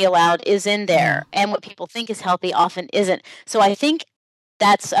shouldn't be allowed is in there, and what people think is healthy often isn't. So I think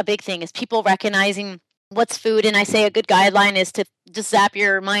that's a big thing, is people recognizing what's food. And I say a good guideline is to just zap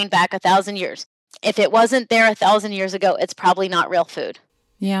your mind back 1,000 years. If it wasn't there 1,000 years ago, it's probably not real food.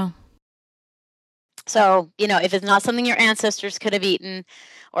 Yeah. So, if it's not something your ancestors could have eaten,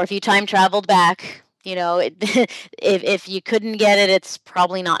 or if you time traveled back, if you couldn't get it, it's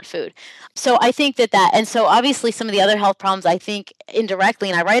probably not food. So I think that, and so obviously some of the other health problems, I think indirectly,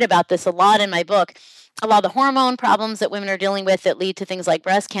 and I write about this a lot in my book, a lot of the hormone problems that women are dealing with that lead to things like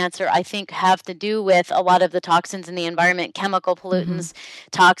breast cancer, I think have to do with a lot of the toxins in the environment, chemical pollutants,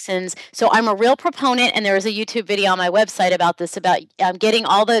 toxins. So I'm a real proponent, and there is a YouTube video on my website about this, about getting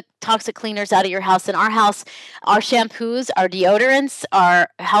all the toxic cleaners out of your house. In our house, our shampoos, our deodorants, our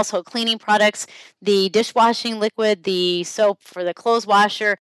household cleaning products, the dishwashing liquid, the soap for the clothes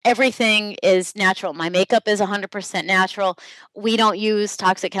washer, everything is natural. My makeup is 100% natural. We don't use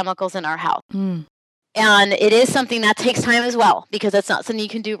toxic chemicals in our house. And it is something that takes time as well, because it's not something you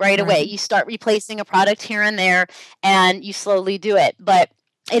can do right away. You start replacing a product here and there, and you slowly do it. But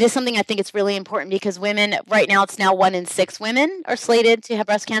it is something I think it's really important, because women, right now, it's now 1 in 6 women are slated to have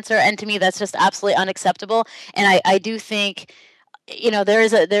breast cancer. And to me, that's just absolutely unacceptable. And I do think,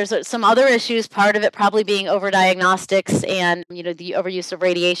 there's some other issues, part of it probably being overdiagnostics and, the overuse of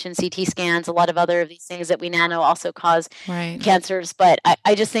radiation, CT scans, a lot of other of these things that we now know also cause cancers. But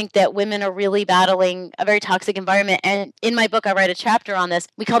I just think that women are really battling a very toxic environment. And in my book, I write a chapter on this.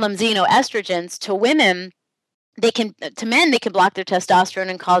 We call them xenoestrogens. To women, to men, they can block their testosterone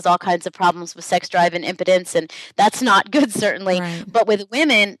and cause all kinds of problems with sex drive and impotence, and that's not good, certainly. Right. But with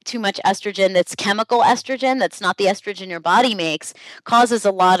women, too much estrogen, that's chemical estrogen, that's not the estrogen your body makes, causes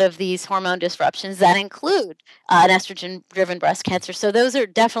a lot of these hormone disruptions that include an estrogen-driven breast cancer. So those are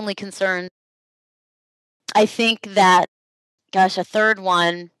definitely concerns. I think that, a third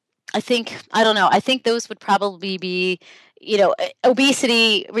one, I don't know. I think those would probably be,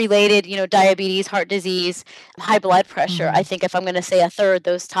 obesity related, diabetes, heart disease, high blood pressure. Mm-hmm. I think if I'm going to say a third,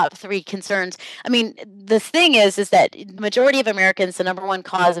 those top three concerns. I mean, the thing is that the majority of Americans, the number one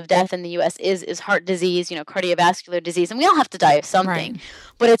cause of death in the U.S. is heart disease, cardiovascular disease, and we all have to die of something. Right.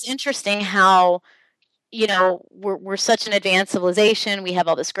 But it's interesting how we're such an advanced civilization. We have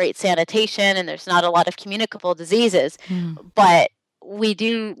all this great sanitation, and there's not a lot of communicable diseases. Mm. But we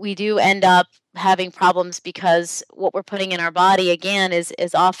do end up having problems because what we're putting in our body again is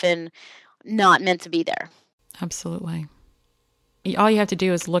often not meant to be there. Absolutely. All you have to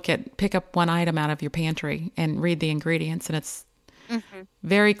do is pick up one item out of your pantry and read the ingredients, and it's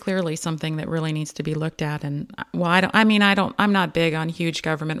very clearly something that really needs to be looked at. And I'm not big on huge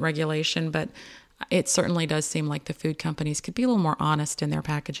government regulation, but it certainly does seem like the food companies could be a little more honest in their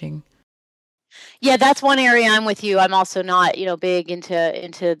packaging. Yeah, that's one area I'm with you. I'm also not, big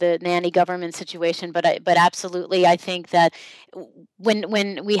into the nanny government situation, but absolutely, I think that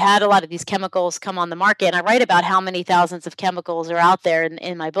when we had a lot of these chemicals come on the market, and I write about how many thousands of chemicals are out there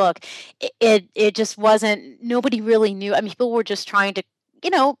in my book, it just wasn't. Nobody really knew. I mean, people were just trying to,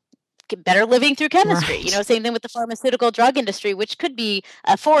 get better living through chemistry. Right. Same thing with the pharmaceutical drug industry, which could be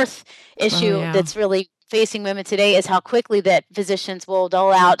a fourth issue Yeah. that's really facing women today, is how quickly that physicians will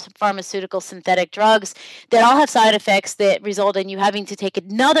dole out pharmaceutical synthetic drugs that all have side effects that result in you having to take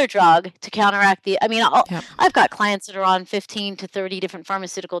another drug to counteract the. I mean, Yep. I've got clients that are on 15 to 30 different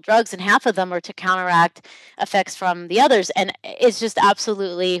pharmaceutical drugs, and half of them are to counteract effects from the others, and it's just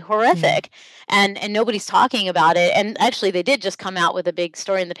absolutely horrific. And nobody's talking about it. And actually, they did just come out with a big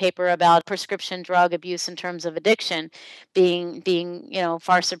story in the paper about prescription drug abuse in terms of addiction being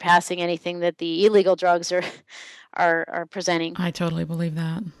far surpassing anything that the illegal drugs are presenting. I totally believe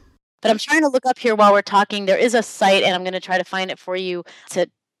that. But I'm trying to look up here while we're talking. There is a site, and I'm going to try to find it for you to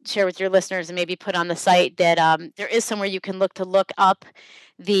share with your listeners and maybe put on the site, that there is somewhere you can look up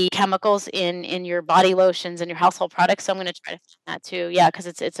the chemicals in your body lotions and your household products. So I'm going to try to find that too. Yeah, because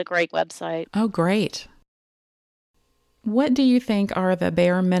it's a great website. Oh, great. What do you think are the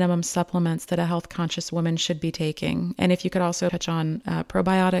bare minimum supplements that a health conscious woman should be taking? And if you could also touch on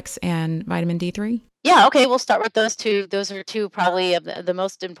probiotics and vitamin D3? Yeah, okay, we'll start with those two. Those are two probably of the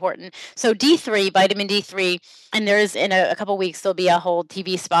most important. So D3, vitamin D3, and there's in a couple weeks, there'll be a whole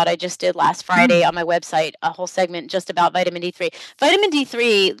TV spot I just did last Friday on my website, a whole segment just about vitamin D3. Vitamin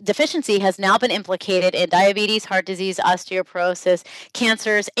D3 deficiency has now been implicated in diabetes, heart disease, osteoporosis,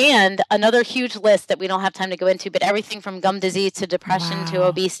 cancers, and another huge list that we don't have time to go into, but everything from gum disease to depression to Wow.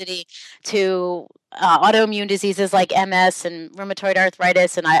 obesity to autoimmune diseases like MS and rheumatoid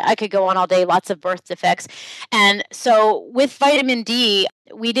arthritis, and I could go on all day, lots of birth defects. And so with vitamin D,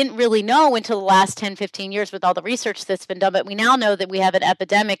 we didn't really know until the last 10, 15 years with all the research that's been done, but we now know that we have an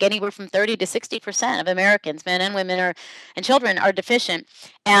epidemic. Anywhere from 30 to 60% of Americans, men and women and children, are deficient.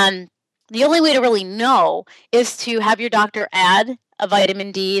 And the only way to really know is to have your doctor add a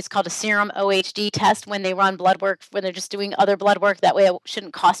vitamin D. It's called a serum OHD test when they run blood work, when they're just doing other blood work. That way it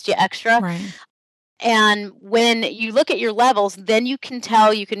shouldn't cost you extra. Right. And when you look at your levels, then you can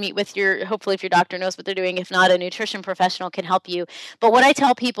tell, you can meet with hopefully if your doctor knows what they're doing. If not, a nutrition professional can help you. But what I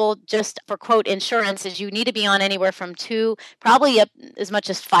tell people, just for quote insurance, is you need to be on anywhere from probably up as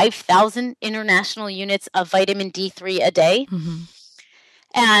much as 5,000 international units of vitamin D3 a day.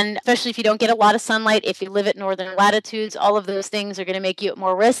 And especially if you don't get a lot of sunlight, if you live at northern latitudes, all of those things are going to make you at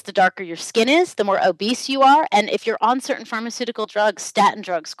more risk. The darker your skin is, the more obese you are. And if you're on certain pharmaceutical drugs, statin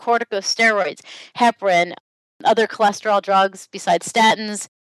drugs, corticosteroids, heparin, other cholesterol drugs besides statins,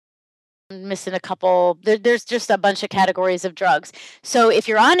 I'm missing a couple. There's just a bunch of categories of drugs. So if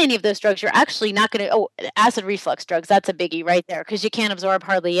you're on any of those drugs, you're actually not going to, acid reflux drugs, that's a biggie right there, because you can't absorb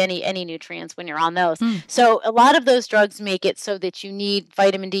hardly any nutrients when you're on those. So a lot of those drugs make it so that you need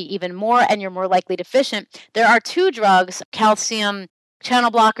vitamin D even more, and you're more likely deficient. There are two drugs, calcium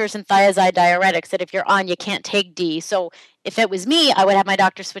channel blockers and thiazide diuretics, that if you're on, you can't take D. So if it was me, I would have my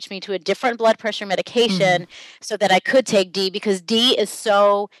doctor switch me to a different blood pressure medication so that I could take D, because D is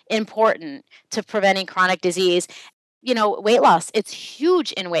so important to preventing chronic disease. Weight loss, it's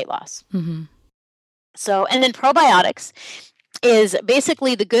huge in weight loss. So, and then probiotics is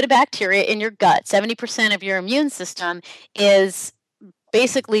basically the good bacteria in your gut. 70% of your immune system is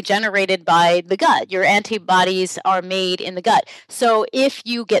basically generated by the gut. Your antibodies are made in the gut. So if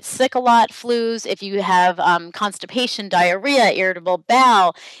you get sick a lot, flus, if you have constipation, diarrhea, irritable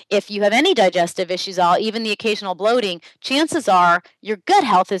bowel, if you have any digestive issues at all, even the occasional bloating, chances are your gut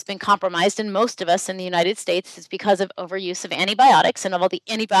health has been compromised. And most of us in the United States is because of overuse of antibiotics and of all the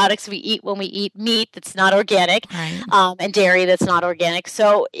antibiotics we eat when we eat meat that's not organic, Right. and dairy that's not organic.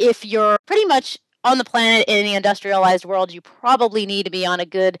 So if you're pretty much on the planet in the industrialized world, you probably need to be on a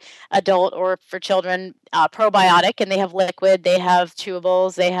good adult or for children probiotic, and they have liquid, they have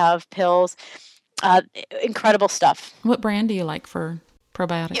chewables, they have pills, uh, incredible stuff. What brand do you like for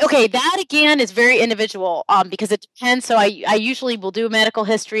probiotics? Okay, that again is very individual because it depends. So I usually will do a medical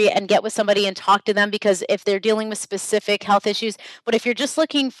history and get with somebody and talk to them because if they're dealing with specific health issues. But if you're just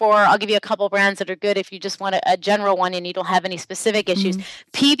looking for, I'll give you a couple brands that are good if you just want a general one and you don't have any specific issues.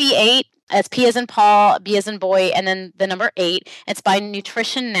 PB8, that's P as in Paul, B as in boy, and then the number 8. It's by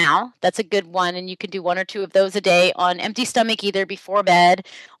Nutrition Now. That's a good one, and you can do 1 or 2 of those a day on empty stomach, either before bed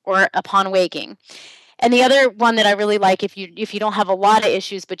or upon waking. And the other one that I really like, if you don't have a lot of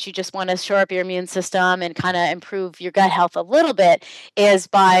issues, but you just want to shore up your immune system and kind of improve your gut health a little bit, is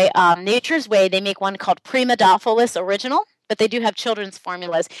by Nature's Way. They make one called Primodophilus Original, but they do have children's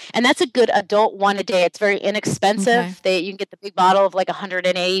formulas, and that's a good adult one a day. It's very inexpensive. Okay. You can get the big bottle of like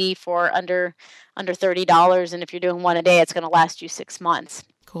 180 for under $30, and if you're doing one a day, it's going to last you 6 months.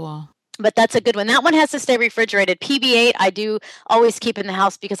 Cool. But that's a good one. That one has to stay refrigerated. PB8, I do always keep in the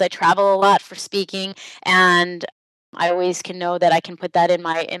house because I travel a lot for speaking, and I always can know that I can put that in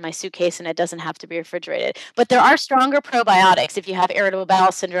my suitcase and it doesn't have to be refrigerated. But there are stronger probiotics. If you have irritable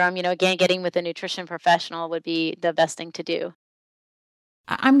bowel syndrome, again, getting with a nutrition professional would be the best thing to do.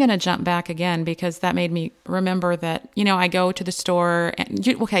 I'm going to jump back again because that made me remember that, I go to the store and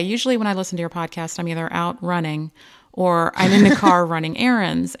usually when I listen to your podcast, I'm either out running or I'm in the car running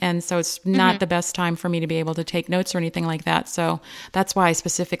errands. And so it's not the best time for me to be able to take notes or anything like that. So that's why I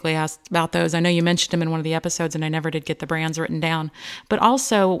specifically asked about those. I know you mentioned them in one of the episodes and I never did get the brands written down, but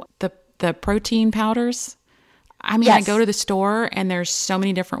also the protein powders. I mean, Yes. I go to the store and there's so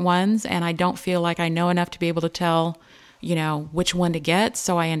many different ones and I don't feel like I know enough to be able to tell which one to get.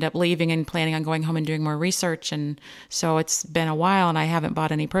 So I end up leaving and planning on going home and doing more research. And so it's been a while and I haven't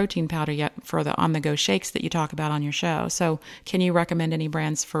bought any protein powder yet for the on-the-go shakes that you talk about on your show. So can you recommend any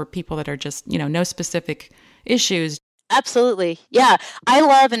brands for people that are just, no specific issues? Absolutely. Yeah. I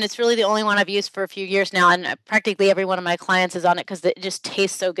love, and it's really the only one I've used for a few years now. And practically every one of my clients is on it because it just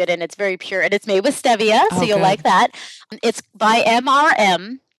tastes so good and it's very pure. And it's made with stevia, so you'll good. like that. It's by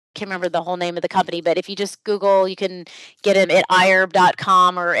MRM. Can't remember the whole name of the company, but if you just Google, you can get them at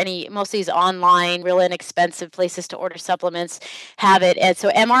iherb.com or most of these online, real inexpensive places to order supplements have it. And so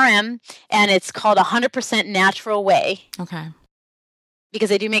MRM, and it's called 100% Natural Way. Okay. Because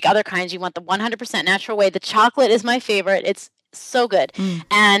they do make other kinds. You want the 100% natural way. The chocolate is my favorite. It's so good.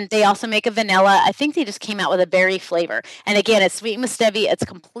 And they also make a vanilla. I think they just came out with a berry flavor. And again, it's sweetened with stevia. It's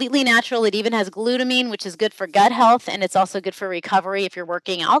completely natural. It even has glutamine, which is good for gut health. And it's also good for recovery. If you're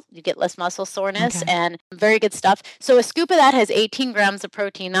working out, you get less muscle soreness and very good stuff. So a scoop of that has 18 grams of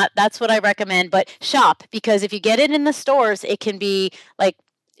protein. That's what I recommend. But shop, because if you get it in the stores, it can be like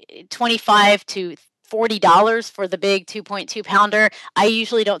 25 to $40 for the big 2.2 pounder. I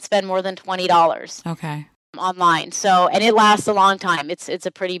usually don't spend more than $20 online. So, and it lasts a long time. It's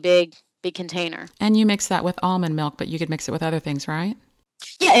a pretty big container. And you mix that with almond milk, but you could mix it with other things, right?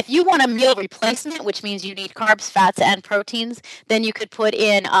 Yeah, if you want a meal replacement, which means you need carbs, fats, and proteins, then you could put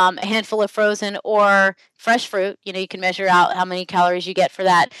in a handful of frozen or fresh fruit. You can measure out how many calories you get for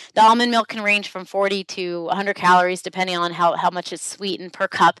that. The almond milk can range from 40 to 100 calories, depending on how much it's sweetened per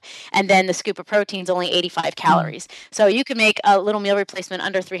cup. And then the scoop of protein is only 85 calories. So you can make a little meal replacement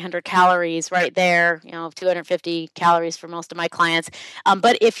under 300 calories right there, 250 calories for most of my clients.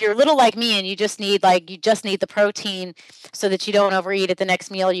 But if you're little like me and you just need the protein so that you don't overeat at the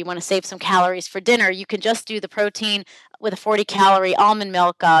next meal, you want to save some calories for dinner, you can just do the protein with a 40-calorie almond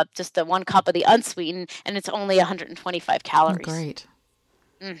milk, just the 1 cup of the unsweetened, and it's only 125 calories. Oh, great.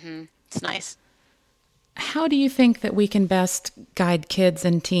 It's nice. How do you think that we can best guide kids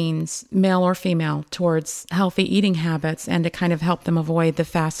and teens, male or female, towards healthy eating habits and to kind of help them avoid the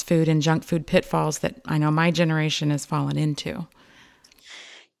fast food and junk food pitfalls that I know my generation has fallen into?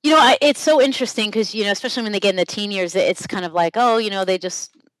 It's so interesting because, especially when they get in the teen years, it's kind of like,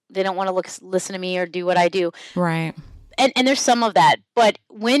 they don't want to listen to me or do what I do. Right. And there's some of that. But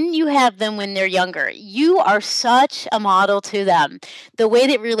when you have them when they're younger, you are such a model to them. The way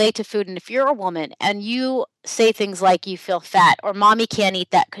they relate to food. And if you're a woman and you say things like you feel fat or mommy can't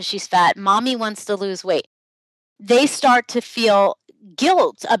eat that because she's fat, mommy wants to lose weight, they start to feel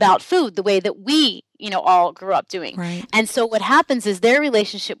guilt about food the way that we, all grew up doing. Right. And so what happens is their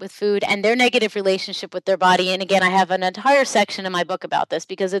relationship with food and their negative relationship with their body, and again, I have an entire section in my book about this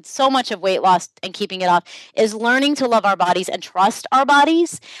because it's so much of weight loss and keeping it off, is learning to love our bodies and trust our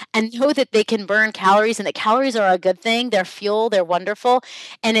bodies and know that they can burn calories and that calories are a good thing. They're fuel, they're wonderful.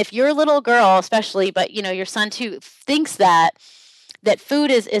 And if your little girl, especially, but your son too, thinks that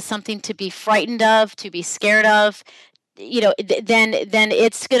food is something to be frightened of, to be scared of, then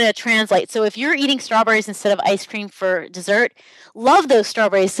it's going to translate. So if you're eating strawberries instead of ice cream for dessert, love those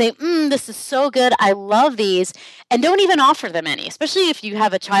strawberries. Say, this is so good. I love these. And don't even offer them any, especially if you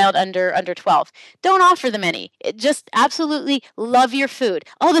have a child under 12. Don't offer them any. Just absolutely love your food.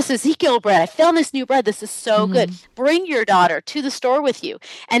 Oh, this is Ezekiel bread. I found this new bread. This is so good. Bring your daughter to the store with you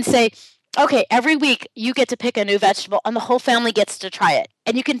and say, okay, every week you get to pick a new vegetable and the whole family gets to try it.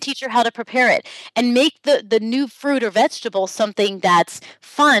 And you can teach her how to prepare it and make the new fruit or vegetable something that's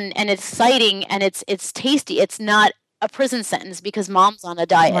fun and exciting and it's tasty. It's not a prison sentence because mom's on a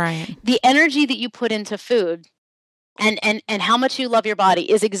diet. Right. The energy that you put into food and how much you love your body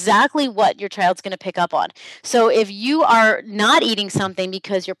is exactly what your child's going to pick up on. So if you are not eating something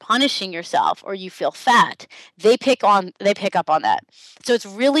because you're punishing yourself or you feel fat, they pick up on that. So it's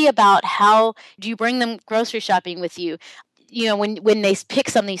really about how do you bring them grocery shopping with you? When they pick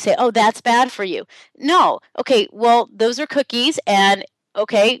something, you say, oh, that's bad for you. No. Okay, well, those are cookies and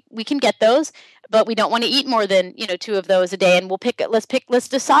okay, we can get those, but we don't want to eat more than 2 of those a day. And let's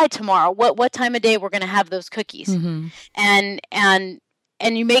decide tomorrow what time of day we're going to have those cookies. And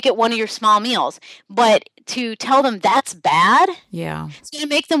you make it one of your small meals. But to tell them that's bad, it's going to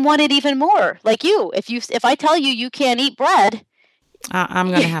make them want it even more. Like you, if I tell you can't eat bread, I'm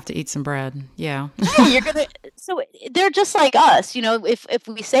going to have to eat some bread. Yeah. You're going to. So they're just like us, if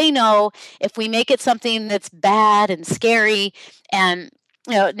we say no, if we make it something that's bad and scary, and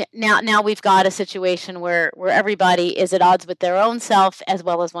now we've got a situation where everybody is at odds with their own self as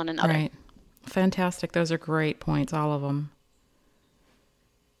well as one another. Right. Fantastic. Those are great points, all of them.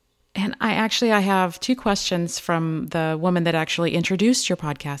 And I have 2 questions from the woman that actually introduced your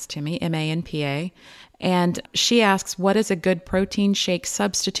podcast to me, MANPA. And she asks, what is a good protein shake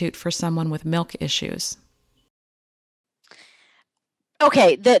substitute for someone with milk issues?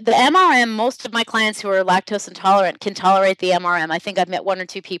 Okay, the MRM, most of my clients who are lactose intolerant can tolerate the MRM. I think I've met 1 or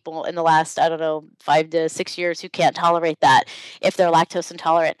 2 people in the last, 5 to 6 years who can't tolerate that if they're lactose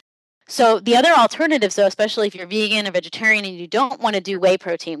intolerant. So the other alternatives, though, especially if you're vegan or vegetarian and you don't want to do whey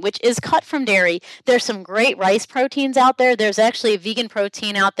protein, which is cut from dairy, there's some great rice proteins out there. There's actually a vegan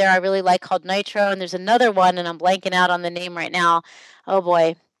protein out there I really like called Nitro, and there's another one, and I'm blanking out on the name right now. Oh,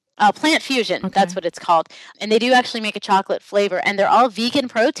 boy. Plant Fusion, okay. That's what it's called. And they do actually make a chocolate flavor, and they're all vegan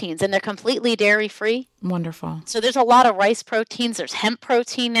proteins, and they're completely dairy-free. Wonderful. So there's a lot of rice proteins. There's hemp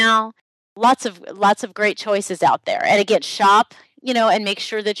protein now. Lots of great choices out there. And again, shop, and make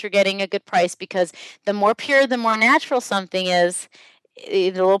sure that you're getting a good price because the more pure, the more natural something is,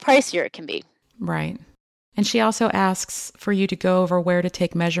 the little pricier it can be. Right. And she also asks for you to go over where to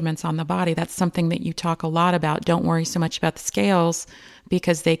take measurements on the body. That's something that you talk a lot about. Don't worry so much about the scales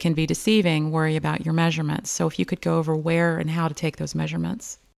because they can be deceiving. Worry about your measurements. So if you could go over where and how to take those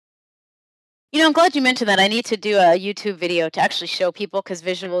measurements. I'm glad you mentioned that. I need to do a YouTube video to actually show people because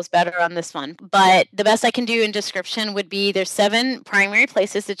visual is better on this one. But the best I can do in description would be there's 7 primary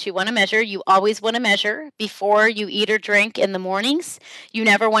places that you want to measure. You always want to measure before you eat or drink in the mornings. You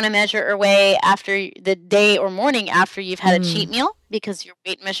never want to measure or weigh after the day or morning after you've had a cheat meal because your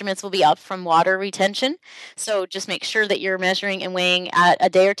weight measurements will be up from water retention. So just make sure that you're measuring and weighing at a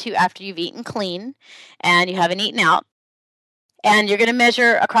day or 2 after you've eaten clean and you haven't eaten out. And you're going to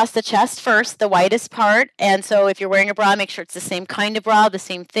measure across the chest first, the widest part. And so if you're wearing a bra, make sure it's the same kind of bra, the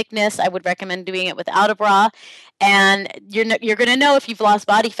same thickness. I would recommend doing it without a bra. And you're going to know if you've lost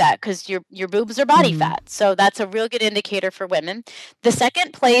body fat because your boobs are body fat. So that's a real good indicator for women. The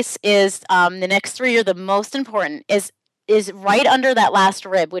second place is the next 3 are the most important is right under that last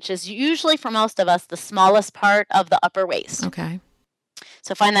rib, which is usually for most of us the smallest part of the upper waist. Okay.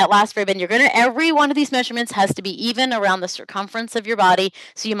 So find that last rib, and every one of these measurements has to be even around the circumference of your body.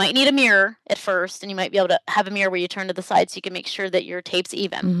 So you might need a mirror at first, and you might be able to have a mirror where you turn to the side so you can make sure that your tape's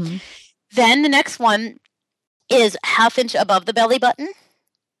even. Then the next one is 1/2 inch above the belly button.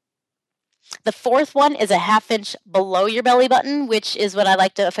 The 4th one is a 1/2 inch below your belly button, which is what I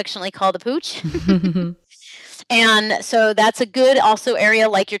like to affectionately call the pooch. And so that's a good also area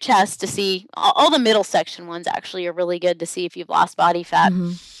like your chest to see. All the middle section ones actually are really good to see if you've lost body fat.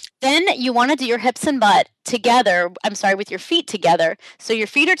 Then you want to do your hips and butt together. I'm sorry, with your feet together. So your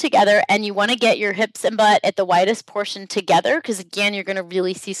feet are together and you want to get your hips and butt at the widest portion together because, again, you're going to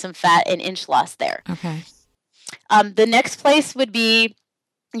really see some fat and inch loss there. Okay. The next place would be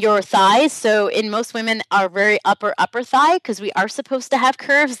your thighs. So in most women, our very upper thigh, because we are supposed to have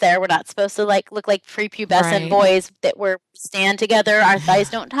curves there. We're not supposed to look like prepubescent boys that we stand together. Our thighs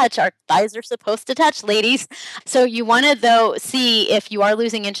don't touch. Our thighs are supposed to touch, ladies. So you want to, though, see if you are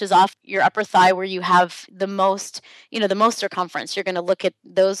losing inches off your upper thigh where you have the most circumference. You're going to look at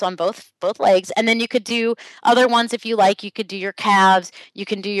those on both legs. And then you could do other ones if you like. You could do your calves. You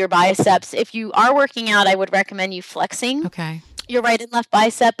can do your biceps. If you are working out, I would recommend you flexing. Okay. Your right and left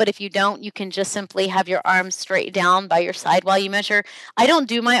bicep, but if you don't, you can just simply have your arms straight down by your side while you measure. I don't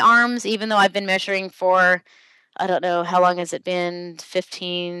do my arms, even though I've been measuring for, I don't know, how long has it been?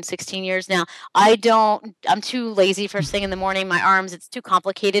 15, 16 years now. I'm too lazy first thing in the morning. My arms, it's too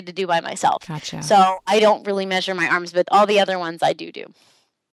complicated to do by myself. Gotcha. So I don't really measure my arms, but all the other ones I do.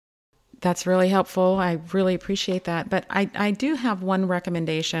 That's really helpful. I really appreciate that. But I do have one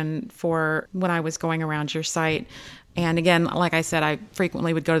recommendation for when I was going around your site. And again, like I said, I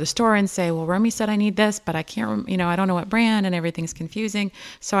frequently would go to the store and say, well, Romy said I need this, but I can't, I don't know what brand and everything's confusing.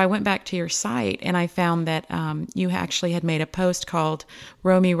 So I went back to your site and I found that you actually had made a post called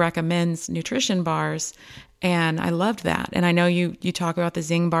Romy Recommends Nutrition Bars. And I loved that. And I know you talk about the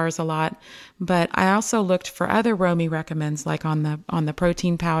Zing bars a lot, but I also looked for other Romy recommends, like on the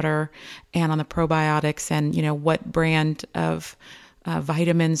protein powder and on the probiotics and, what brand of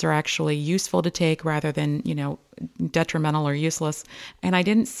vitamins are actually useful to take rather than, detrimental or useless. And I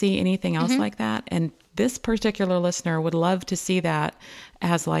didn't see anything else like that. And this particular listener would love to see that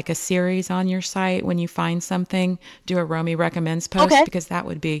as like a series on your site. When you find something, do a Romy Recommends post, because that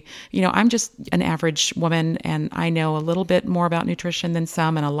would be, I'm just an average woman and I know a little bit more about nutrition than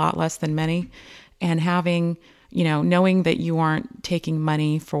some and a lot less than many. And having, knowing that you aren't taking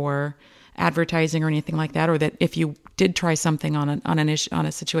money for advertising or anything like that, or that if you did try something on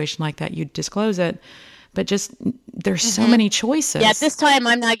a situation like that, you'd disclose it. But just there's so many choices. Yeah, at this time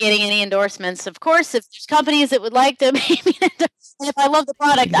I'm not getting any endorsements. Of course, if there's companies that would like to, maybe, and if I love the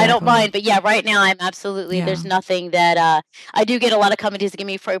product, I don't mind. But yeah, right now I'm absolutely, there's nothing that, I do get a lot of companies that give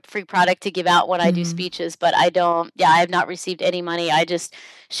me free product to give out when I do speeches, but I have not received any money. I just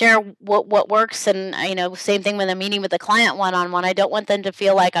share what works. And, same thing when I'm meeting with a client one-on-one, I don't want them to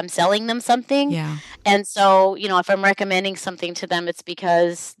feel like I'm selling them something. Yeah. And so, if I'm recommending something to them, it's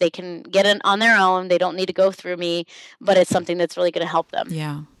because they can get it on their own. They don't need to go through me, but it's something that's really going to help them.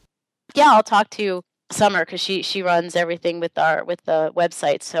 Yeah. Yeah, I'll talk to Summer because she runs everything with the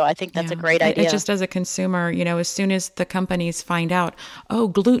website. So I think that's a great idea. It just, as a consumer, as soon as the companies find out, oh,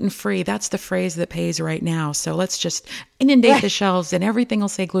 gluten-free, that's the phrase that pays right now. So let's just inundate the shelves and everything will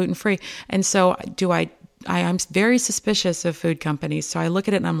say gluten-free. And so I'm very suspicious of food companies. So I look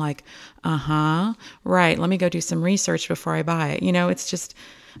at it and I'm like, right, let me go do some research before I buy it. It's just,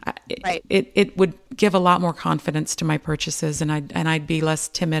 it would give a lot more confidence to my purchases, and I'd be less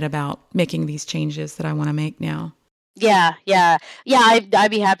timid about making these changes that I want to make now. Yeah. I'd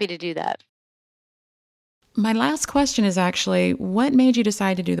be happy to do that. My last question is actually, what made you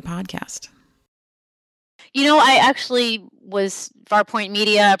decide to do the podcast? I actually Farpoint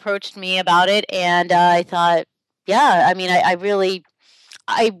Media approached me about it, and I thought, I'm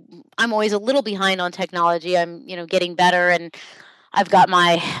always a little behind on technology. I'm, getting better, and I've got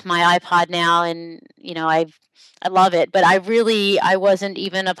my iPod now, and I love it. But I wasn't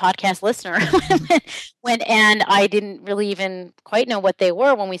even a podcast listener and I didn't really even quite know what they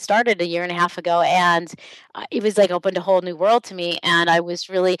were when we started a year and a half ago. And it was like opened a whole new world to me. And I was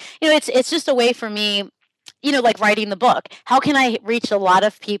really, it's just a way for me, like writing the book. How can I reach a lot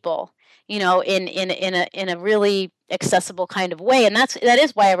of people, in a really accessible kind of way? And that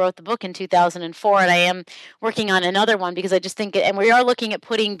is why I wrote the book in 2004. And I am working on another one because I just think, and we are looking at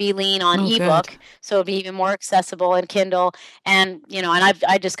putting Be Lean on ebook. Good. So it'll be even more accessible in Kindle. And, and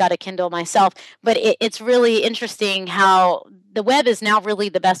I just got a Kindle myself, but it's really interesting how the web is now really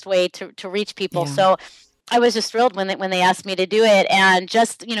the best way to reach people. Yeah. So I was just thrilled when they asked me to do it, and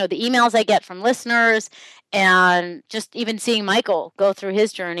just, the emails I get from listeners, and just even seeing Michael go through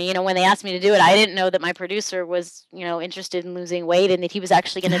his journey. When they asked me to do it, I didn't know that my producer was, interested in losing weight and that he was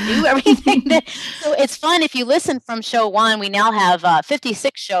actually going to do everything. So it's fun. If you listen from show 1, we now have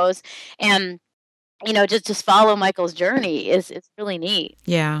 56 shows, and, just follow Michael's journey it's really neat.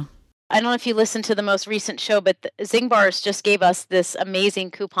 Yeah. I don't know if you listened to the most recent show, but Zing Bars just gave us this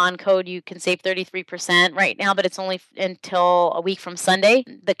amazing coupon code. You can save 33% right now, but it's only until a week from Sunday.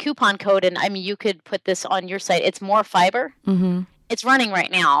 The coupon code, and you could put this on your site. It's more fiber. Mm-hmm. It's running right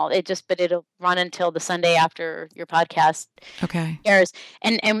now. But it'll run until the Sunday after your podcast airs.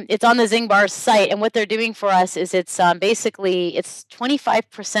 And it's on the Zingbar site. And what they're doing for us is it's basically it's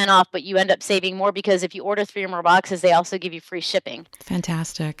 25% off, but you end up saving more because if you order 3 or more boxes, they also give you free shipping.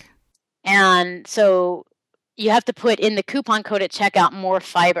 Fantastic. And so you have to put in the coupon code at checkout, more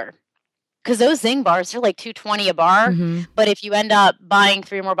fiber. Because those Zing bars, they're like $2.20 a bar. Mm-hmm. But if you end up buying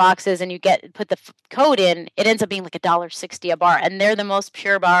 3 or more boxes and you put the code in, it ends up being like $1.60 a bar. And they're the most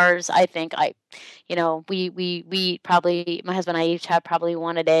pure bars, I think. We probably, my husband and I each have probably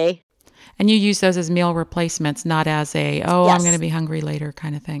one a day. And you use those as meal replacements, not as yes. I'm going to be hungry later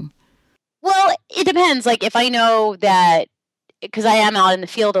kind of thing. Well, it depends. Like if I know that, because I am out in the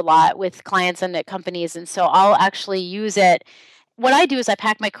field a lot with clients and at companies, and so I'll actually use it. What I do is I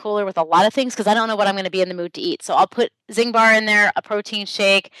pack my cooler with a lot of things because I don't know what I'm going to be in the mood to eat. So I'll put Zing bar in there, a protein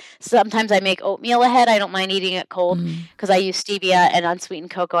shake. Sometimes I make oatmeal ahead. I don't mind eating it cold because I use stevia and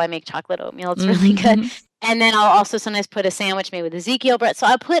unsweetened cocoa. I make chocolate oatmeal. It's really good. And then I'll also sometimes put a sandwich made with Ezekiel bread. So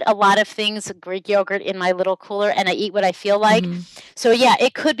I put a lot of things, Greek yogurt, in my little cooler, and I eat what I feel like. So yeah,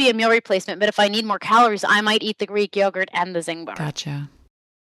 it could be a meal replacement. But if I need more calories, I might eat the Greek yogurt and the Zing bar. Gotcha.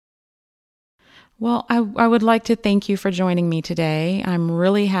 Well, I would like to thank you for joining me today. I'm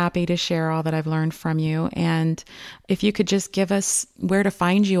really happy to share all that I've learned from you. And if you could just give us where to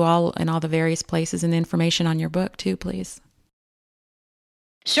find you all in all the various places and the information on your book too, please.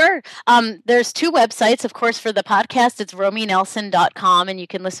 Sure. There's 2 websites, of course, for the podcast. It's romynelson.com, and you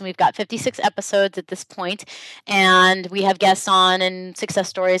can listen. We've got 56 episodes at this point, and we have guests on and success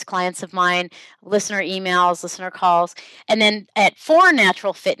stories, clients of mine, listener emails, listener calls. And then at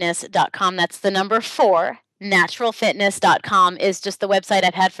 4naturalfitness.com, that's the number 4, naturalfitness.com is just the website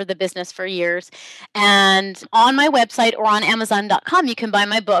I've had for the business for years. And on my website or on amazon.com, you can buy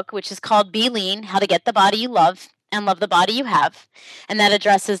my book, which is called Be Lean, How to Get the Body You Love and Love the Body You Have. And that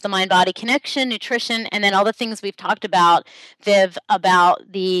addresses the mind-body connection, nutrition, and then all the things we've talked about, Viv,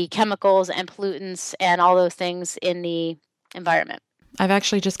 about the chemicals and pollutants and all those things in the environment. I've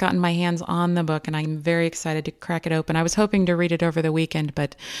actually just gotten my hands on the book, and I'm very excited to crack it open. I was hoping to read it over the weekend,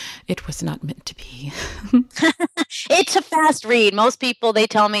 but it was not meant to be. It's a fast read. Most people, they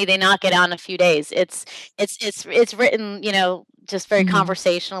tell me they knock it out in a few days. It's written, just very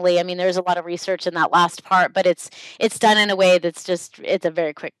conversationally. I mean, there's a lot of research in that last part, but it's done in a way that's it's a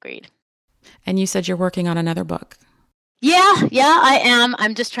very quick read. And you said you're working on another book. Yeah, I am.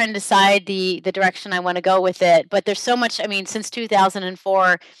 I'm just trying to decide the direction I want to go with it. But there's so much, since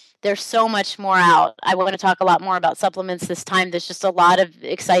 2004, there's so much more out. I want to talk a lot more about supplements this time. There's just a lot of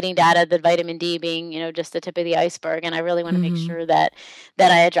exciting data, the vitamin D being, just the tip of the iceberg. And I really want to make sure that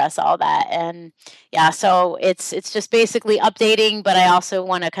I address all that. And yeah, so it's just basically updating, but I also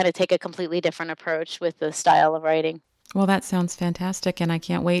want to kind of take a completely different approach with the style of writing. Well, that sounds fantastic. And I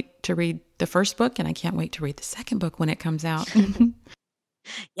can't wait to read the first book, and I can't wait to read the second book when it comes out.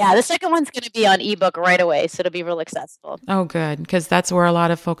 Yeah, the second one's going to be on ebook right away, so it'll be real accessible. Oh, good, because that's where a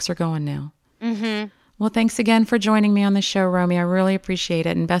lot of folks are going now. Well, thanks again for joining me on the show, Romy. I really appreciate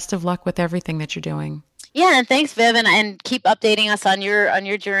it, and best of luck with everything that you're doing. Yeah, and thanks, Viv, and keep updating us on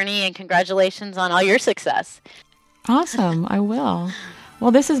your journey, and congratulations on all your success. Awesome, I will.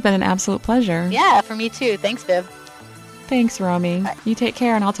 Well, this has been an absolute pleasure. Yeah, for me too. Thanks, Viv. Thanks, Romy. Right. You take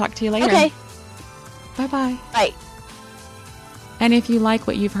care, and I'll talk to you later. Okay. Bye-bye. Bye. And if you like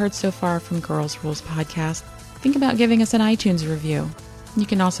what you've heard so far from Girls Rules Podcast, think about giving us an iTunes review. You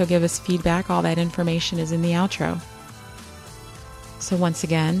can also give us feedback. All that information is in the outro. So once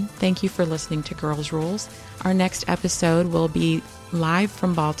again, thank you for listening to Girls Rules. Our next episode will be live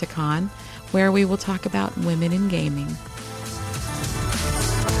from Balticon, where we will talk about women in gaming.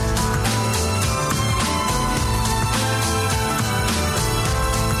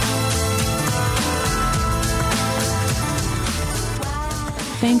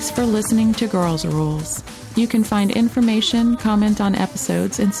 Thanks for listening to Girls Rules. You can find information, comment on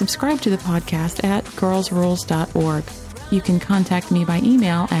episodes, and subscribe to the podcast at girlsrules.org. You can contact me by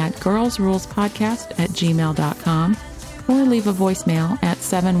email at girlsrulespodcast@gmail.com or leave a voicemail at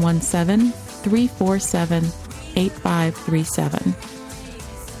 717-347-8537.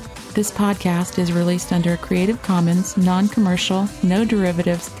 This podcast is released under a Creative Commons, non-commercial, no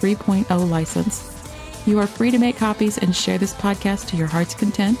derivatives 3.0 license. You are free to make copies and share this podcast to your heart's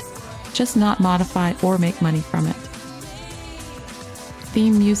content, just not modify or make money from it.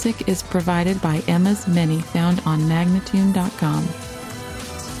 Theme music is provided by Emma's Many, found on Magnatune.com.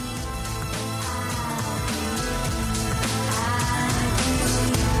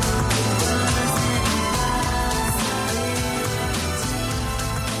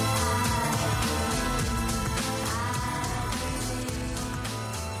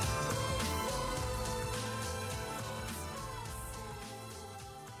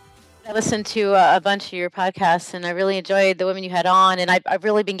 I listened to a bunch of your podcasts, and I really enjoyed the women you had on. And I've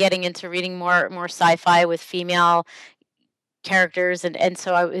really been getting into reading more sci-fi with female characters, and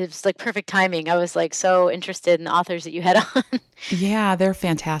so it was like perfect timing. I was like so interested in the authors that you had on. Yeah, they're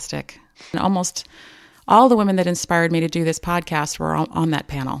fantastic. And almost all the women that inspired me to do this podcast were on that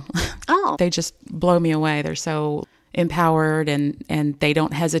panel. Oh, They just blow me away. They're so empowered and they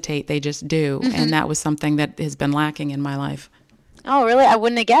don't hesitate. They just do. And that was something that has been lacking in my life. oh, really? I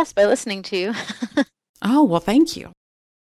wouldn't have guessed by listening to you. Oh, well, thank you.